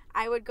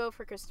 I would go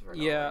for Christopher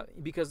Nolan. Yeah,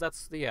 because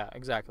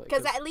exactly.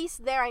 Because at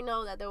least there I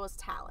know that there was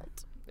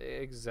talent.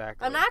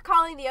 Exactly. I'm not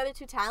calling the other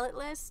two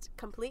talentless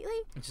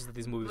completely. It's just that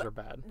these movies are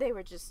bad. They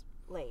were just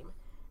lame.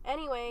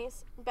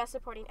 Anyways, Best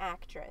Supporting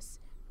Actress.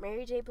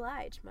 Mary J.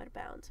 Blige,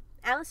 Mudbound.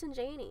 Allison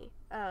Janney,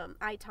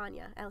 I,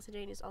 Tonya. Allison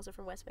Janney is also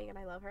from West Wing, and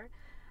I love her.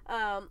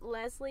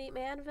 Leslie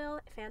Manville,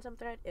 Phantom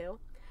Thread, ew.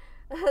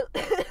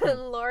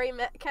 Laurie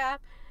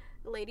Metcalf,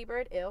 Lady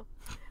Bird, ew.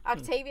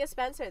 Octavia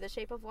Spencer, The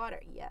Shape of Water,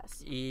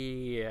 yes.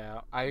 Yeah,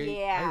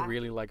 I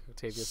really like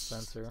Octavia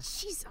Spencer.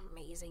 She's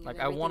amazing. Like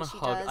I want to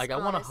hug. Like I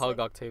want to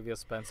hug Octavia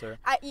Spencer.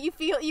 You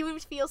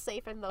would feel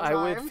safe in those arms.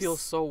 I would feel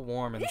so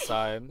warm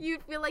inside.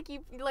 You'd feel like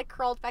you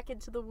crawled back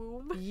into the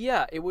womb.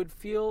 Yeah, it would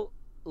feel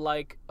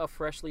like a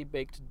freshly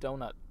baked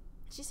donut.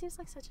 She seems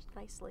like such a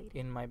nice lady.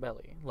 In my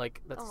belly,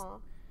 like that's.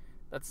 Aww.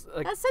 That's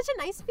such a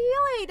nice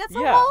feeling. That's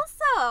so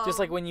wholesome. Just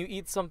like when you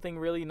eat something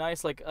really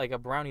nice, like a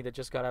brownie that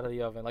just got out of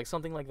the oven, like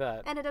something like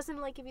that. And it doesn't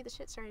give you the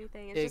shits or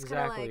anything. It's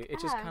exactly.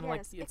 It's just kind of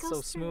yes, it's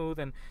so smooth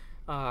and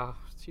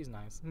she's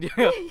nice.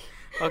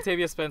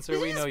 Octavia Spencer,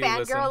 we know you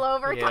listen. Fangirl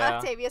over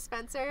Octavia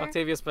Spencer.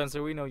 Octavia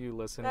Spencer, we know you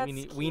listen.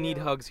 That's we need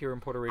hugs here in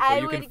Puerto Rico.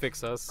 You can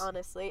fix us.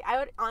 Honestly, I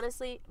would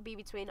be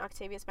between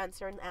Octavia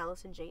Spencer and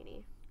Allison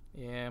Janney.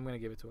 Yeah, I'm gonna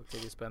give it to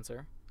Octavia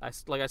Spencer.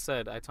 Like I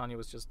said, Tanya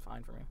was just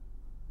fine for me.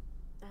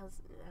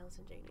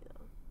 Allison Janney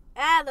though.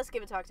 Let's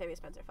give it to Octavia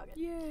Spencer. Fuck it.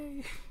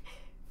 Yay.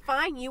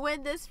 Fine, you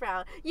win this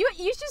round. You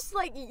just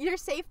like your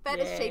safe bet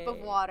is Shape of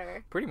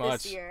Water. Pretty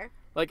much. This year.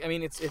 Like I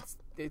mean, it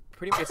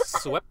pretty much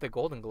swept the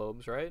Golden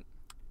Globes, right?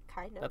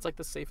 Kind of. That's like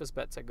the safest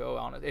bet to go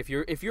on it. If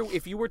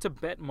you were to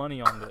bet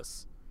money on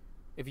this,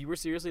 if you were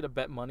seriously to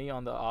bet money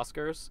on the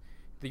Oscars,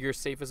 your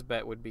safest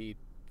bet would be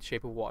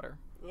Shape of Water.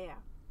 Yeah.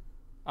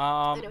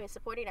 Anyway,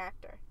 supporting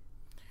actor.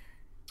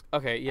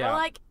 Okay, yeah. I don't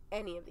like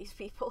any of these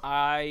people.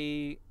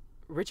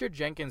 Richard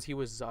Jenkins, he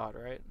was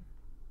Zod, right?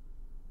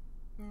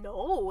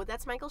 No,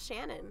 that's Michael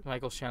Shannon.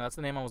 Michael Shannon, that's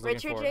the name I was looking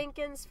for. Richard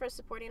Jenkins for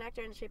supporting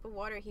actor in Shape of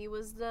Water. He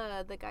was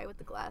the guy with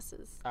the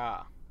glasses.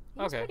 Ah,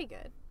 he was pretty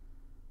good.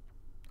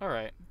 All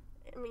right.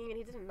 I mean,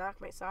 he didn't knock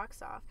my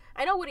socks off.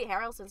 I know Woody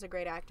Harrelson's a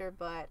great actor,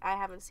 but I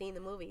haven't seen the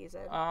movies.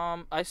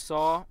 I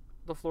saw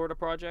The Florida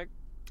Project.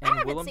 And I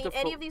haven't seen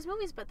any of these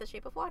movies but The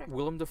Shape of Water.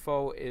 Willem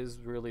Dafoe is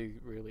really,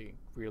 really,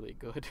 really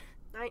good.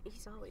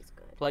 He's always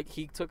good. Like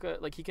he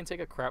can take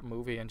a crap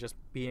movie and just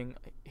being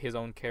his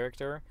own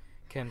character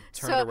can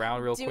turn it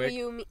around real quick.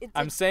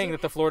 I'm saying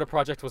that The Florida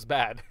Project was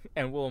bad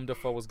and Willem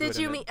Dafoe was good.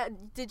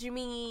 Did you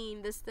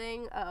mean this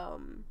thing?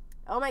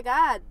 Oh my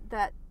God,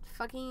 that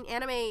fucking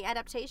anime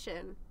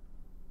adaptation,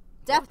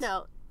 Death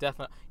Note. Death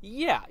Note.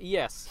 Yeah.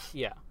 Yes.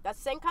 Yeah. That's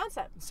the same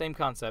concept. Same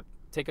concept.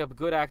 Take a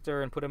good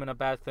actor and put him in a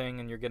bad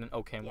thing, and you're getting an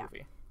okay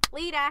movie.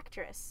 Lead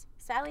actress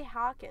Sally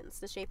Hawkins,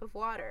 The Shape of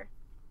Water.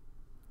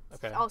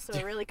 Okay. Also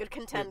a really good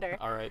contender.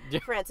 All right.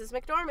 Frances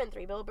McDormand,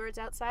 Three Billboards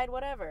Outside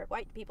Whatever,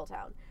 White People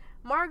Town.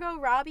 Margot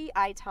Robbie,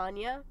 I,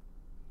 Tanya.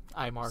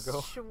 I,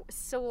 Margot.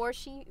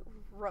 Saoirse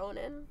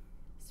Ronan,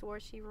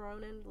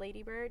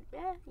 Lady Bird.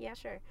 Yeah,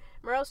 sure.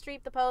 Meryl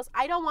Streep, The Post.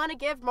 I don't want to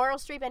give Meryl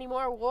Streep any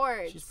more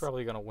awards. She's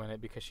probably gonna win it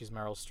because she's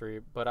Meryl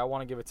Streep, but I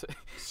want to give it to.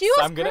 She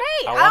was great.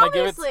 I want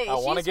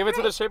to give it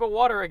to The Shape of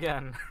Water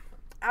again.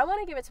 I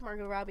want to give it to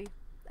Margot Robbie.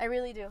 I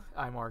really do.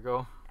 I,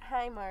 Margot.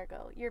 Hi,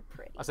 Margot. You're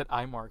pretty. I said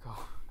I, Margot.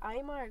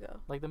 I, Margot.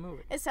 Like the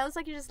movie. It sounds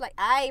like you're just like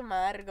I,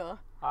 Margot.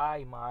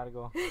 Hi,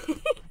 Margot.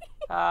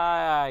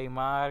 Hi,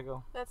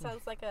 Margot. That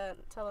sounds like a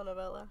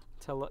telenovela.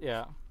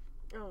 Yeah.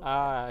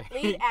 Oh,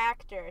 lead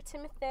actor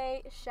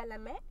Timothée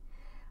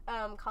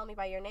Chalamet. Call Me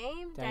by Your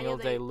Name. Daniel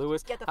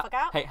Day-Lewis. Get the fuck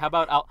out. Hey, how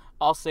about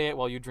I'll say it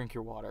while you drink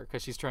your water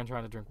because she's trying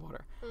to drink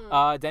water.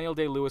 Daniel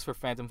Day-Lewis for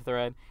Phantom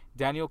Thread.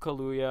 Daniel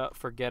Kaluuya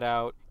for Get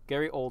Out.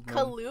 Gary Oldman.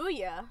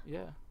 Kaluuya.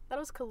 Yeah. That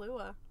was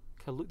Kahlua.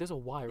 There's a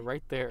Y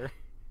right there.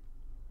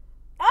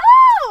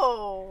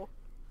 Oh.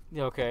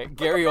 Okay.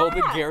 Gary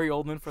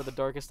Oldman for The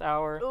Darkest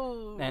Hour.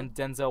 Ooh. And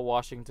Denzel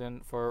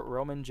Washington for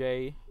Roman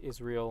J.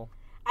 Is Real.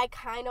 I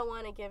kind of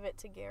want to give it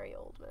to Gary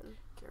Oldman.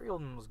 Gary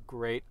Oldman was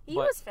great. He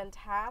was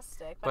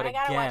fantastic, but I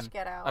gotta watch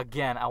Get Out.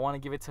 Again, I want to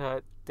give it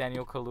to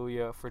Daniel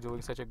Kaluuya for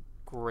doing such a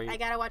great job on that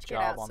movie. I gotta watch Get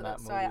Out,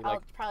 so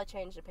I'll probably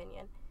change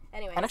opinion.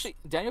 Anyway. And actually,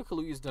 Daniel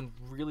Kaluuya's done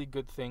really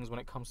good things when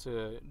it comes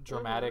to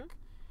dramatic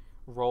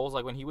roles.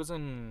 Like when he was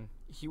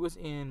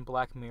in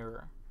Black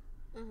Mirror,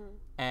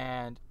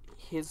 and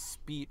his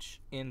speech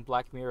in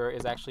Black Mirror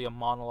is actually a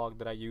monologue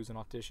that I use in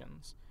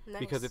auditions. Nice.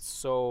 Because it's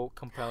so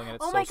compelling and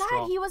it's so strong. strong. Oh my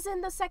God, he was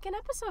in the second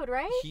episode,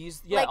 right?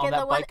 He's on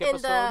that bike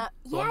episode.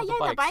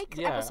 The bike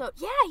episode.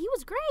 Yeah, he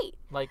was great.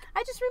 Like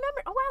I just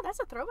remembered. Oh wow, that's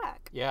a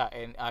throwback. Yeah,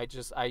 and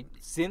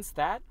since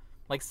that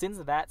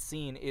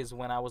scene is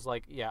when I was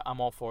like, yeah,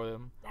 I'm all for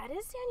them. That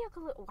is Daniel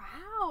Kaluuya.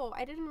 Wow,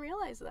 I didn't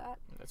realize that.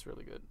 That's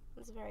really good.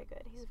 That's very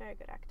good. He's a very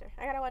good actor.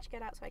 I gotta watch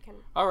Get Out so I can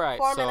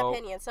form an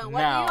opinion. So what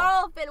you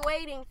all have been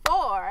waiting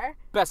for?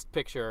 Best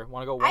Picture.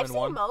 Want to go 1 and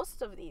 1? I've seen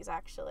most of these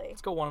actually.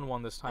 Let's go 1 and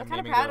 1 this time. I'm kind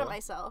of proud of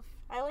myself.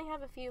 I only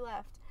have a few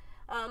left.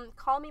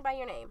 Call Me by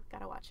Your Name.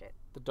 Gotta watch it.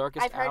 The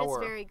Darkest Hour. I've heard it's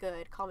very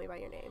good. Call Me by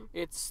Your Name.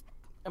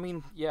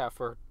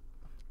 For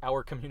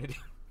our community.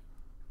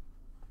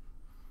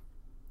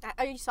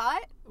 You saw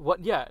it?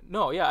 What? Yeah.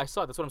 No. Yeah, I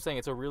saw it. That's what I'm saying.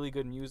 It's a really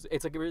good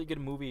It's like a really good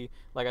movie.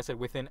 Like I said,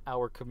 within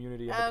our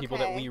community of the people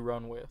that we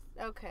run with.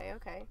 Okay.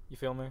 You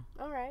feel me?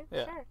 All right.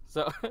 Yeah. Sure.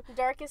 So.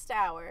 Darkest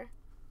Hour.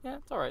 Yeah,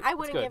 it's all right. I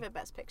wouldn't give it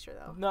Best Picture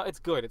though. No, it's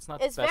good. It's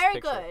not. It's Best very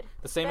Picture. good.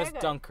 The same as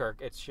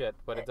Dunkirk. It's shit,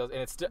 but it does. And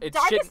it's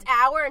Darkest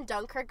Hour and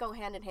Dunkirk go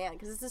hand in hand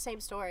because it's the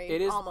same story.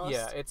 It is. Almost.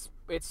 Yeah.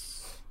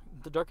 It's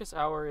the Darkest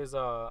Hour is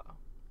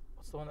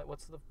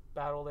what's the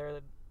battle there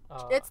that.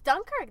 It's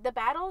Dunkirk. The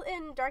battle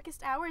in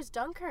Darkest Hour is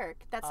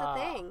Dunkirk. That's the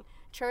thing.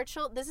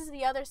 Churchill. This is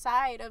the other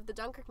side of the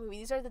Dunkirk movie.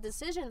 These are the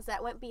decisions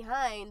that went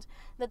behind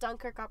the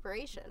Dunkirk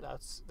operation.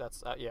 That's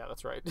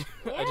right.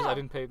 Yeah. I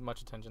didn't pay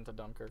much attention to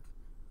Dunkirk.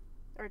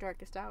 Or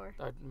Darkest Hour.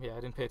 I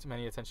didn't pay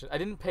many attention. I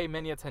didn't pay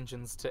many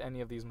attentions to any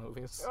of these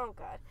movies. Oh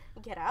God,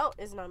 Get Out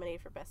is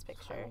nominated for Best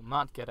Picture. I will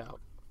not Get Out.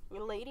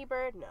 Lady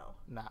Bird, no.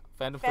 Nah.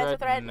 Phantom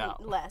Thread, no.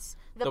 Less.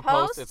 The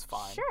Post, it's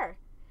fine. Sure.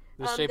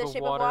 The Shape of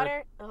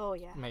Water. Oh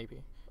yeah.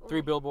 Maybe.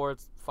 3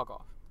 Billboards. Fuck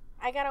off.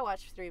 I gotta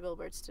watch 3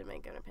 Billboards to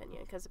make an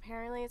opinion because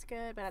apparently it's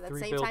good, but at the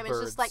same Billboards. time, it's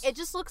just like it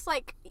just looks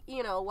like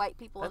white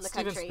people That's in the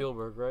country. Steven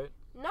Spielberg, right?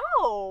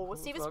 No,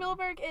 Steven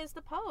Spielberg is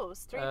The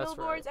Post. Three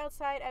Billboards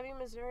Outside Ebbing,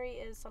 Missouri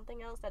is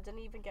something else that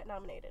didn't even get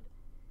nominated.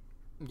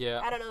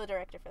 Yeah. I don't know the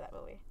director for that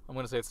movie. I'm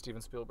going to say it's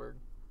Steven Spielberg.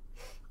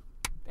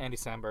 Andy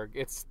Samberg.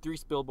 It's Three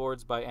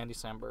Billboards by Andy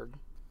Samberg.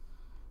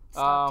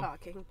 Stop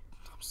talking.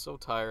 I'm so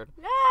tired.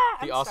 Ah,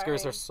 the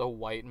Oscars are so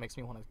white. It makes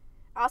me want to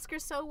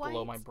Oscars so white.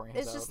 Blow my brains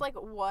It's out. just like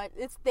what?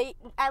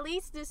 At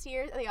least this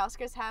year the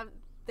Oscars have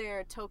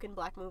their token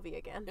black movie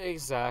again.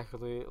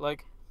 Exactly.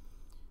 Like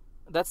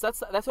that's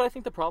what I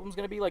think the problem's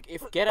going to be. Like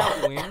if Get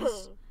Out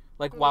wins,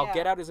 like while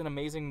Get Out is an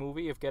amazing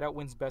movie, if Get Out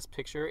wins Best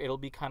Picture, it'll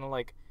be kind of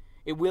like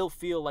it will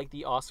feel like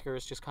the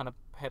Oscars just kind of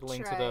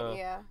peddling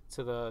to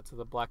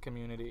the black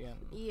community and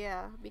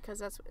because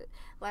that's what,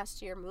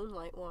 last year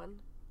Moonlight won.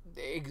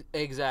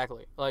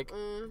 Exactly. Like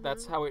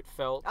that's how it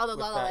felt. Although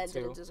La La Land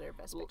didn't deserve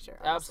Best Picture.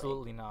 Honestly.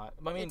 Absolutely not.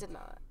 I mean, it did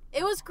not.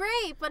 It was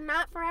great, but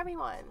not for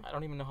everyone. I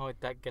don't even know how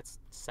that gets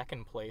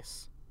second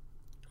place.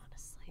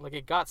 Honestly, like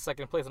it got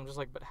second place. I'm just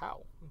like, but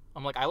how?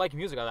 I'm like, I like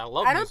music. I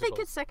love. I don't think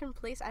it's second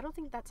place. I don't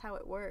think that's how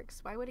it works.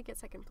 Why would it get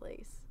second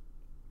place?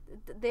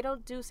 They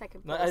don't do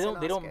second place. No,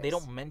 They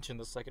don't mention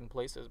the second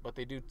places, but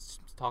they do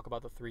talk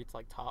about the three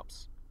like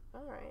tops.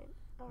 All right.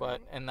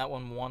 And that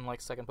one won like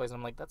second place, and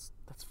I'm like, that's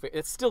fair.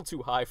 It's still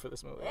too high for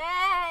this movie.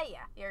 Yeah,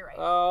 you're right.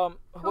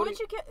 Who would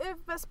you get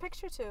Best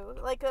Picture to?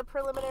 Like a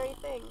preliminary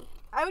thing.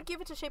 I would give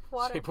it to Shape of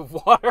Water. Shape of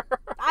Water.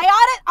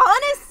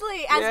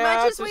 Honestly, as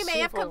much as we may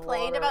have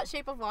complained about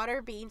Shape of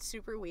Water being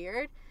super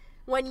weird,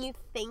 when you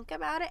think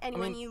about it and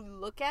when you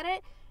look at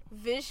it,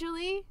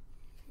 visually,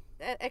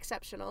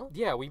 exceptional.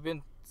 Yeah, we've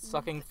been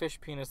sucking fish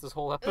penis this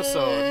whole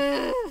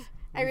episode.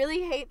 I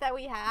really hate that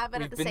we have,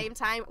 and at the same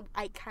time,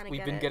 I kind of get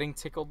it. We've been getting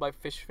tickled by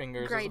fish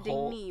fingers.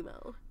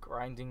 Nemo.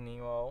 Grinding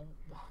Nemo.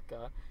 Oh,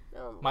 God.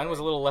 Oh, mine was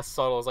a little less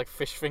subtle. It was like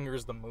Fish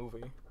Fingers the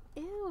movie.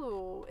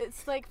 Ew.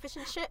 It's like Fish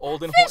and Chips.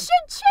 Fish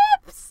and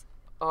Chips!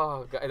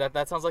 Oh, God.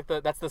 That sounds like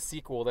that's the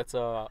sequel. That's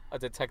a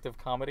detective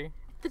comedy.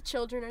 The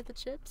children are the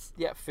chips?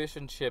 Yeah, Fish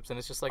and Chips, and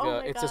it's just like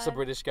it's just a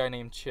British guy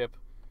named Chip.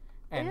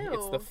 And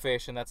it's the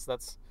fish, and that's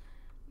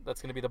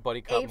gonna be the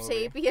buddy cop movie.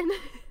 Ape Sapien,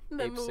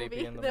 the Ape movie.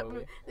 Sapien, the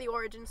movie. The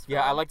origin story.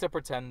 Yeah, I like to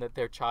pretend that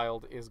their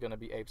child is gonna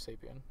be Ape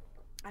Sapien.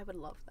 I would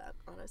love that,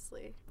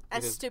 honestly.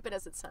 Stupid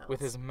as it sounds. With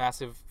his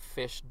massive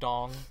fish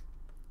dong.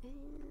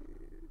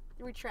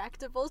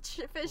 Retractable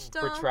fish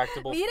dong.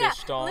 Retractable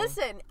fish dong.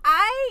 Listen,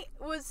 I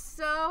was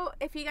so...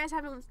 If you guys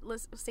haven't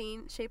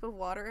seen Shape of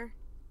Water...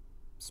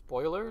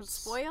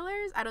 Spoilers?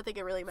 I don't think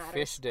it really matters.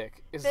 Fish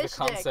dick is the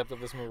concept of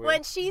this movie.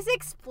 When she's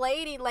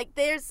explaining, like,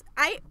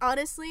 I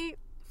honestly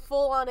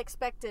full-on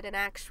expected an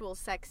actual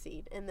sex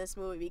scene in this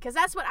movie, because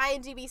that's what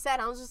IMDb said.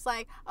 I was just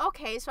like,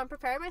 okay, so I'm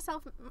preparing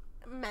myself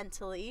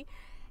mentally.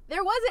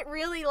 There wasn't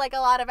really, like, a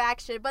lot of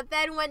action, but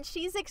then when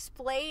she's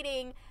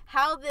explaining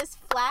how this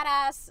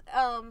flat-ass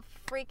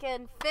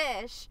freaking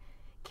fish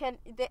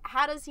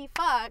how does he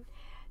fuck,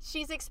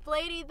 she's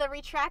explaining the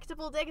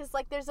retractable dick. It's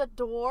like there's a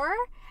door,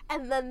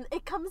 and then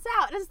it comes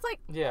out. And it's like,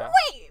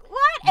 wait,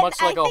 what?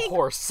 Much like a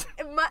horse.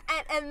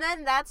 And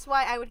then that's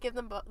why I would give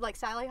them like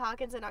Sally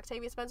Hawkins and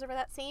Octavia Spencer for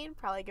that scene.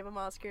 Probably give them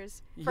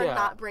Oscars for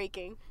not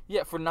breaking.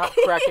 Yeah, for not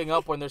cracking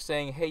up when they're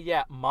saying,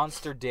 hey,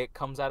 monster dick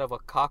comes out of a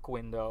cock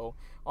window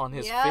on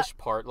his fish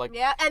part. Like,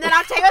 yeah, and then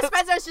Octavia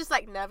Spencer is just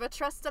like, never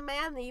trust a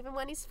man even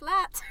when he's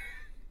flat.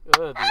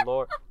 Good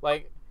Lord.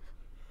 Like...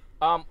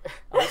 I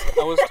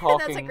was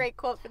talking. That's a great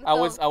quote from the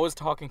film. I was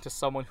talking to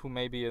someone who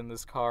may be in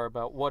this car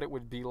about what it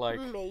would be like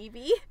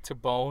to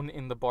bone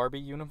in the Barbie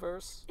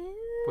universe.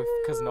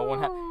 Because no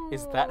one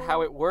is that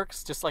how it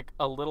works? Just like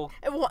a little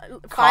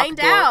find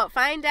out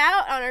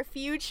on our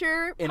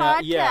future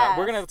podcast.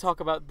 We're gonna talk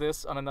about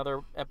this on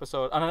another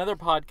episode on another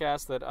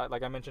podcast that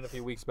like I mentioned a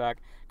few weeks back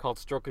called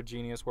Stroke of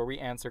Genius, where we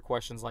answer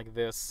questions like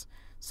this.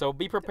 So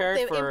be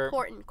prepared for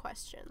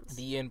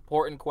the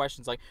important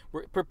questions. Like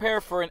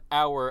prepare for an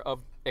hour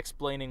of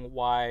explaining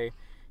why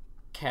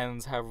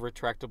Kens have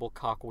retractable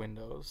cock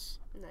windows.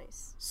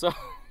 Nice. So,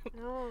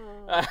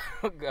 oh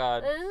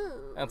God,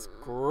 that's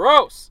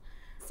gross.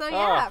 So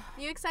yeah,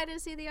 you excited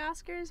to see the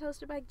Oscars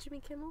hosted by Jimmy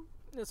Kimmel?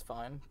 It's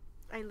fine.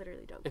 I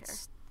literally don't care.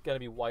 It's gonna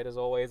be white as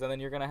always, and then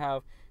you're gonna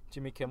have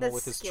Jimmy Kimmel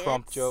with his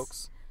Trump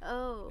jokes.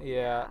 Oh.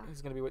 Yeah,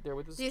 he's gonna be there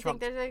with his. Do you think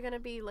there's gonna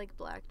be like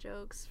black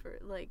jokes for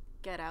like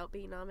Get Out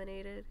being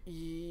nominated?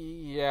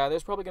 Yeah,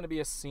 there's probably gonna be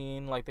a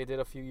scene like they did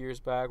a few years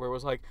back where it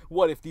was like,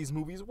 what if these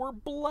movies were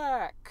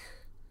black?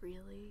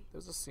 Really? There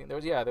was a scene. There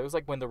was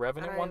like when The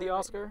Revenant won the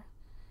Oscar.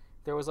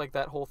 There was like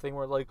that whole thing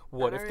where like,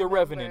 what if The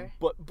Revenant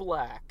but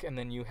black? And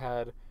then you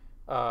had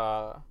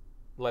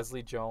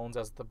Leslie Jones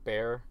as the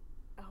bear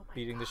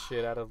beating the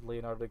shit out of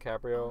Leonardo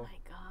DiCaprio. Oh my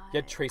God. You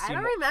had Tracy. I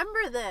don't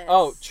remember this.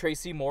 Oh,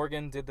 Tracy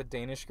Morgan did the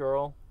Danish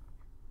Girl.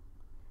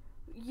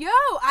 Yo,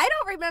 I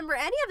don't remember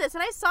any of this,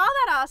 and I saw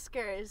that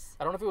Oscars.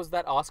 I don't know if it was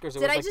that Oscars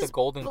or it was like the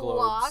Golden Globes or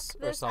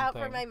something. Did I just block this out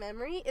from my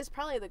memory? It's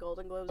probably the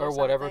Golden Globes or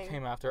whatever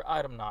came after.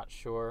 I'm not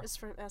sure. It's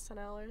from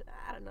SNL or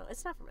I don't know.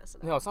 It's not from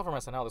SNL. No, it's not from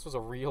SNL. This was a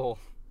real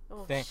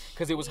thing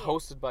because it was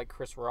hosted by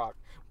Chris Rock.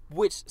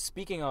 Which,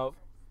 speaking of,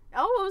 it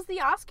was the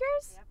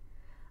Oscars. Yep.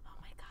 Oh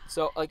my God.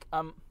 So like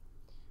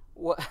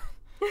what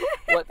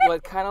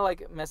what kind of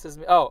like messes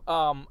me.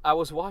 I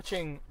was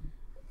watching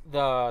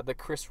the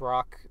Chris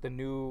Rock,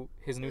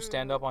 his new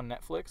stand up on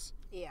Netflix.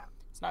 Yeah.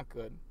 It's not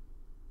good.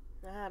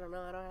 I don't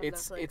know. I don't have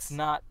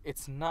Netflix.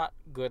 It's not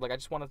good. Like, I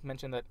just wanted to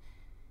mention that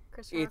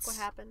Chris Rock, what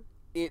happened?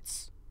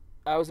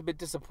 I was a bit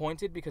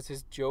disappointed because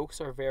his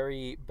jokes are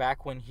very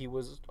back when he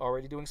was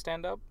already doing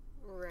stand up.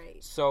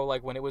 Right. So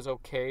like when it was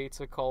okay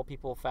to call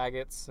people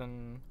faggots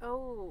and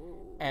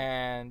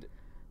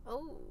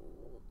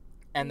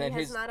then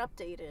he's not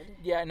updated.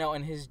 Yeah, no,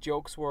 and his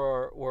jokes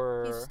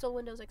were He's still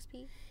Windows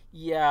XP?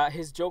 Yeah,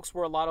 his jokes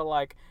were a lot of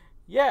like,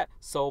 yeah,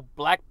 so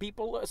black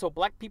people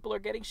are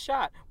getting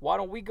shot. Why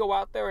don't we go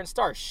out there and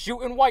start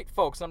shooting white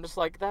folks? I'm just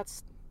like,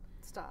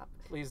 stop.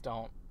 Please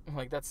don't.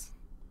 Like,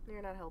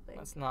 you're not helping.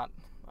 That's not.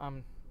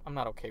 I'm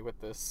not okay with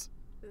this.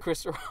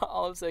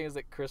 All I'm saying is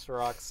that Chris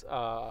Rock's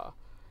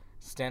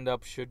stand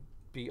up should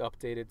be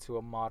updated to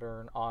a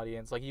modern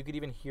audience. Like, you could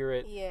even hear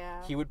it.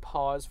 Yeah. He would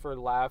pause for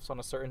laughs on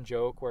a certain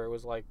joke where it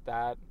was like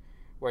that,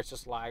 where it's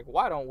just like,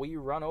 why don't we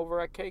run over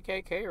a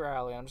KKK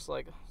rally? I'm just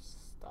like,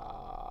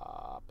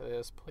 stop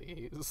this,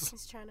 please.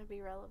 He's trying to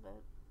be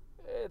relevant.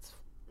 It's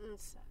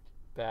sad.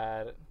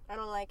 Bad. I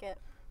don't like it.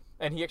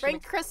 And he actually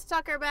bring Chris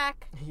Tucker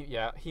back. He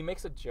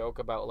makes a joke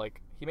about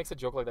like that.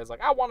 It's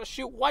like, I want to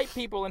shoot white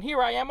people, and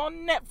here I am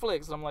on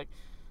Netflix. And I'm like,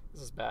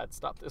 this is bad.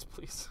 Stop this,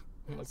 please.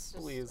 I'm like,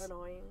 please. Just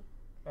annoying.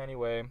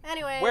 Anyways,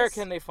 where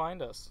can they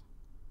find us?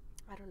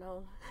 I don't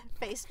know.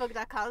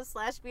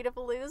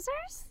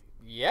 Facebook.com/BeautifulLosers.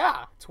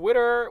 Yeah.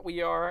 Twitter,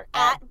 we are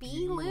at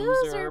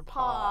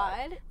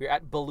BeLoserPod. We're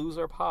at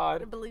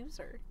BeLoserPod.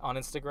 BeLoser. On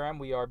Instagram,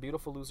 we are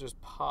Beautiful Losers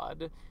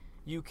Pod.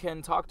 You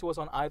can talk to us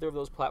on either of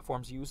those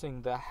platforms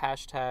using the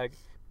hashtag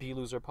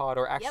BeLoserPod,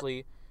 or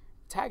actually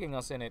tagging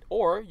us in it.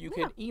 Or you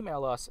can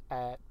email us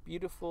at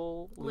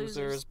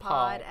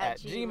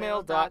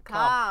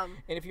beautifulloserspod@gmail.com.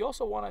 And if you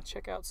also want to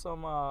check out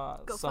some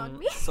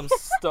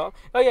stuff.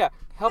 Oh yeah,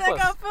 help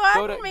us.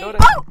 Go to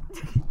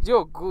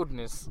Your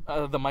goodness.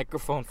 The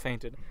microphone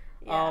fainted.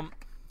 Yeah.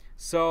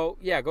 So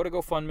yeah, go to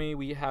GoFundMe.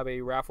 We have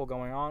a raffle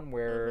going on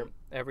where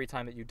every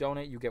time that you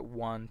donate, you get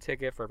one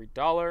ticket for every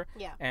 $1.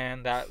 Yeah.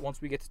 And that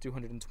once we get to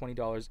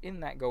 $220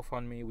 in that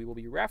GoFundMe, we will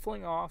be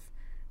raffling off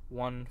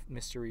one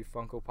mystery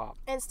Funko Pop.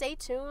 And stay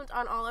tuned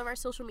on all of our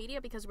social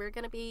media because we're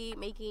going to be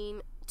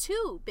making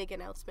 2 big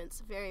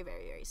announcements very,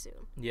 very, very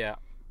soon. Yeah.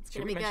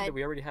 Should we mention that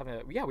we already have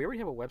a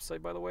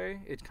website, by the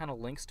way. It kind of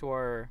links to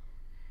our...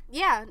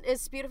 Yeah,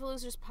 it's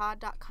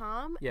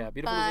beautifulloserspod.com. Yeah,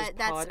 beautifulloserspod.com. But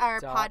that's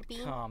our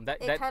Podbean.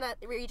 It kind of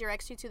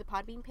redirects you to the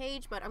Podbean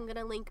page, but I'm going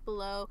to link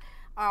below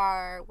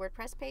our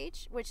WordPress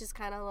page, which is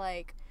kind of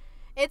like...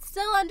 It's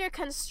still under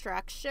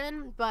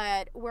construction,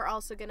 but we're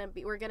going to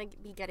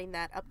be getting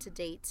that up to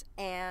date.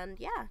 And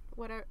yeah,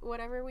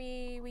 whatever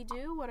we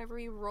do, whatever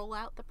we roll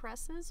out the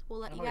presses,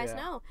 we'll let you guys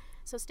know.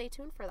 So stay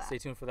tuned for that. Stay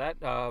tuned for that.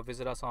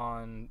 Visit us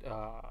on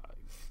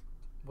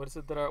what's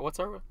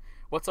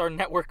our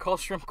network called?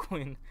 Shrimp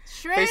Queen.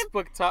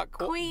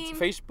 Queen.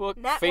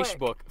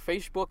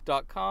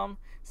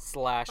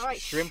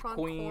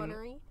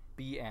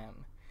 Facebook.com/ShrimpQueenBN.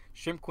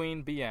 Shrimp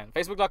Queen BN.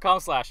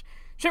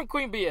 Facebook.com/Shrimp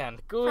Queen BN.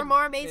 Good. For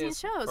more amazing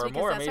shows,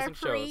 because that's our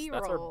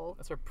pre-roll.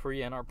 That's our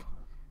pre and our post.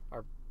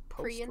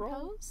 Pre and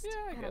post?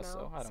 Yeah, I guess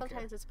so. I don't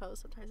sometimes care. It's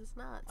post, sometimes it's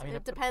not. I mean,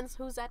 it depends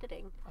who's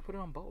editing. I put it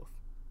on both.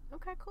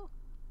 Okay, cool.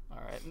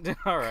 All right.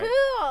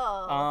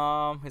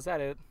 Cool. Is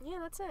that it? Yeah,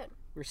 that's it.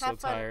 We're so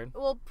tired.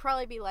 We'll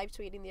probably be live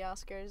tweeting the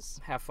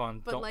Oscars. Have fun.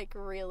 But like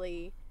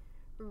really,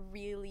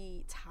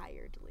 really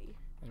tiredly.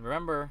 And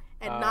remember...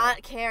 And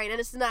not caring. And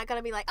it's not going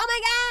to be like, oh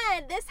my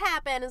God, this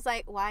happened. It's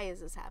like, why is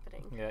this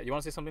happening? Yeah. You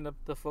want to say something to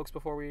the folks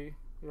before we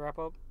wrap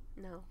up?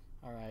 No.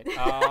 All right.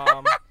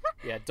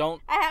 Yeah,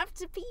 don't... I have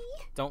to pee.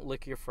 Don't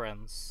lick your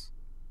friends.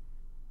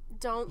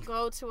 Don't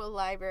go to a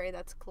library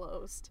that's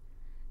closed.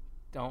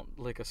 Don't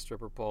lick a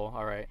stripper pole.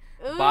 All right.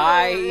 Ooh.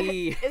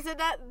 Bye. Isn't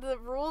that the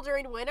rule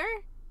during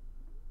winter?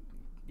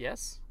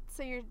 Yes.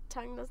 So your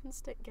tongue doesn't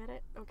stick. Get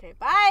it? Okay.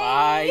 Bye.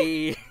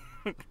 Bye.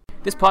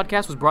 This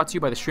podcast was brought to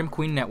you by the Shrimp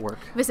Queen Network.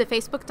 Visit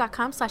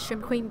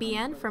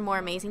facebook.com/ShrimpQueenBN for more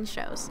amazing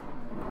shows.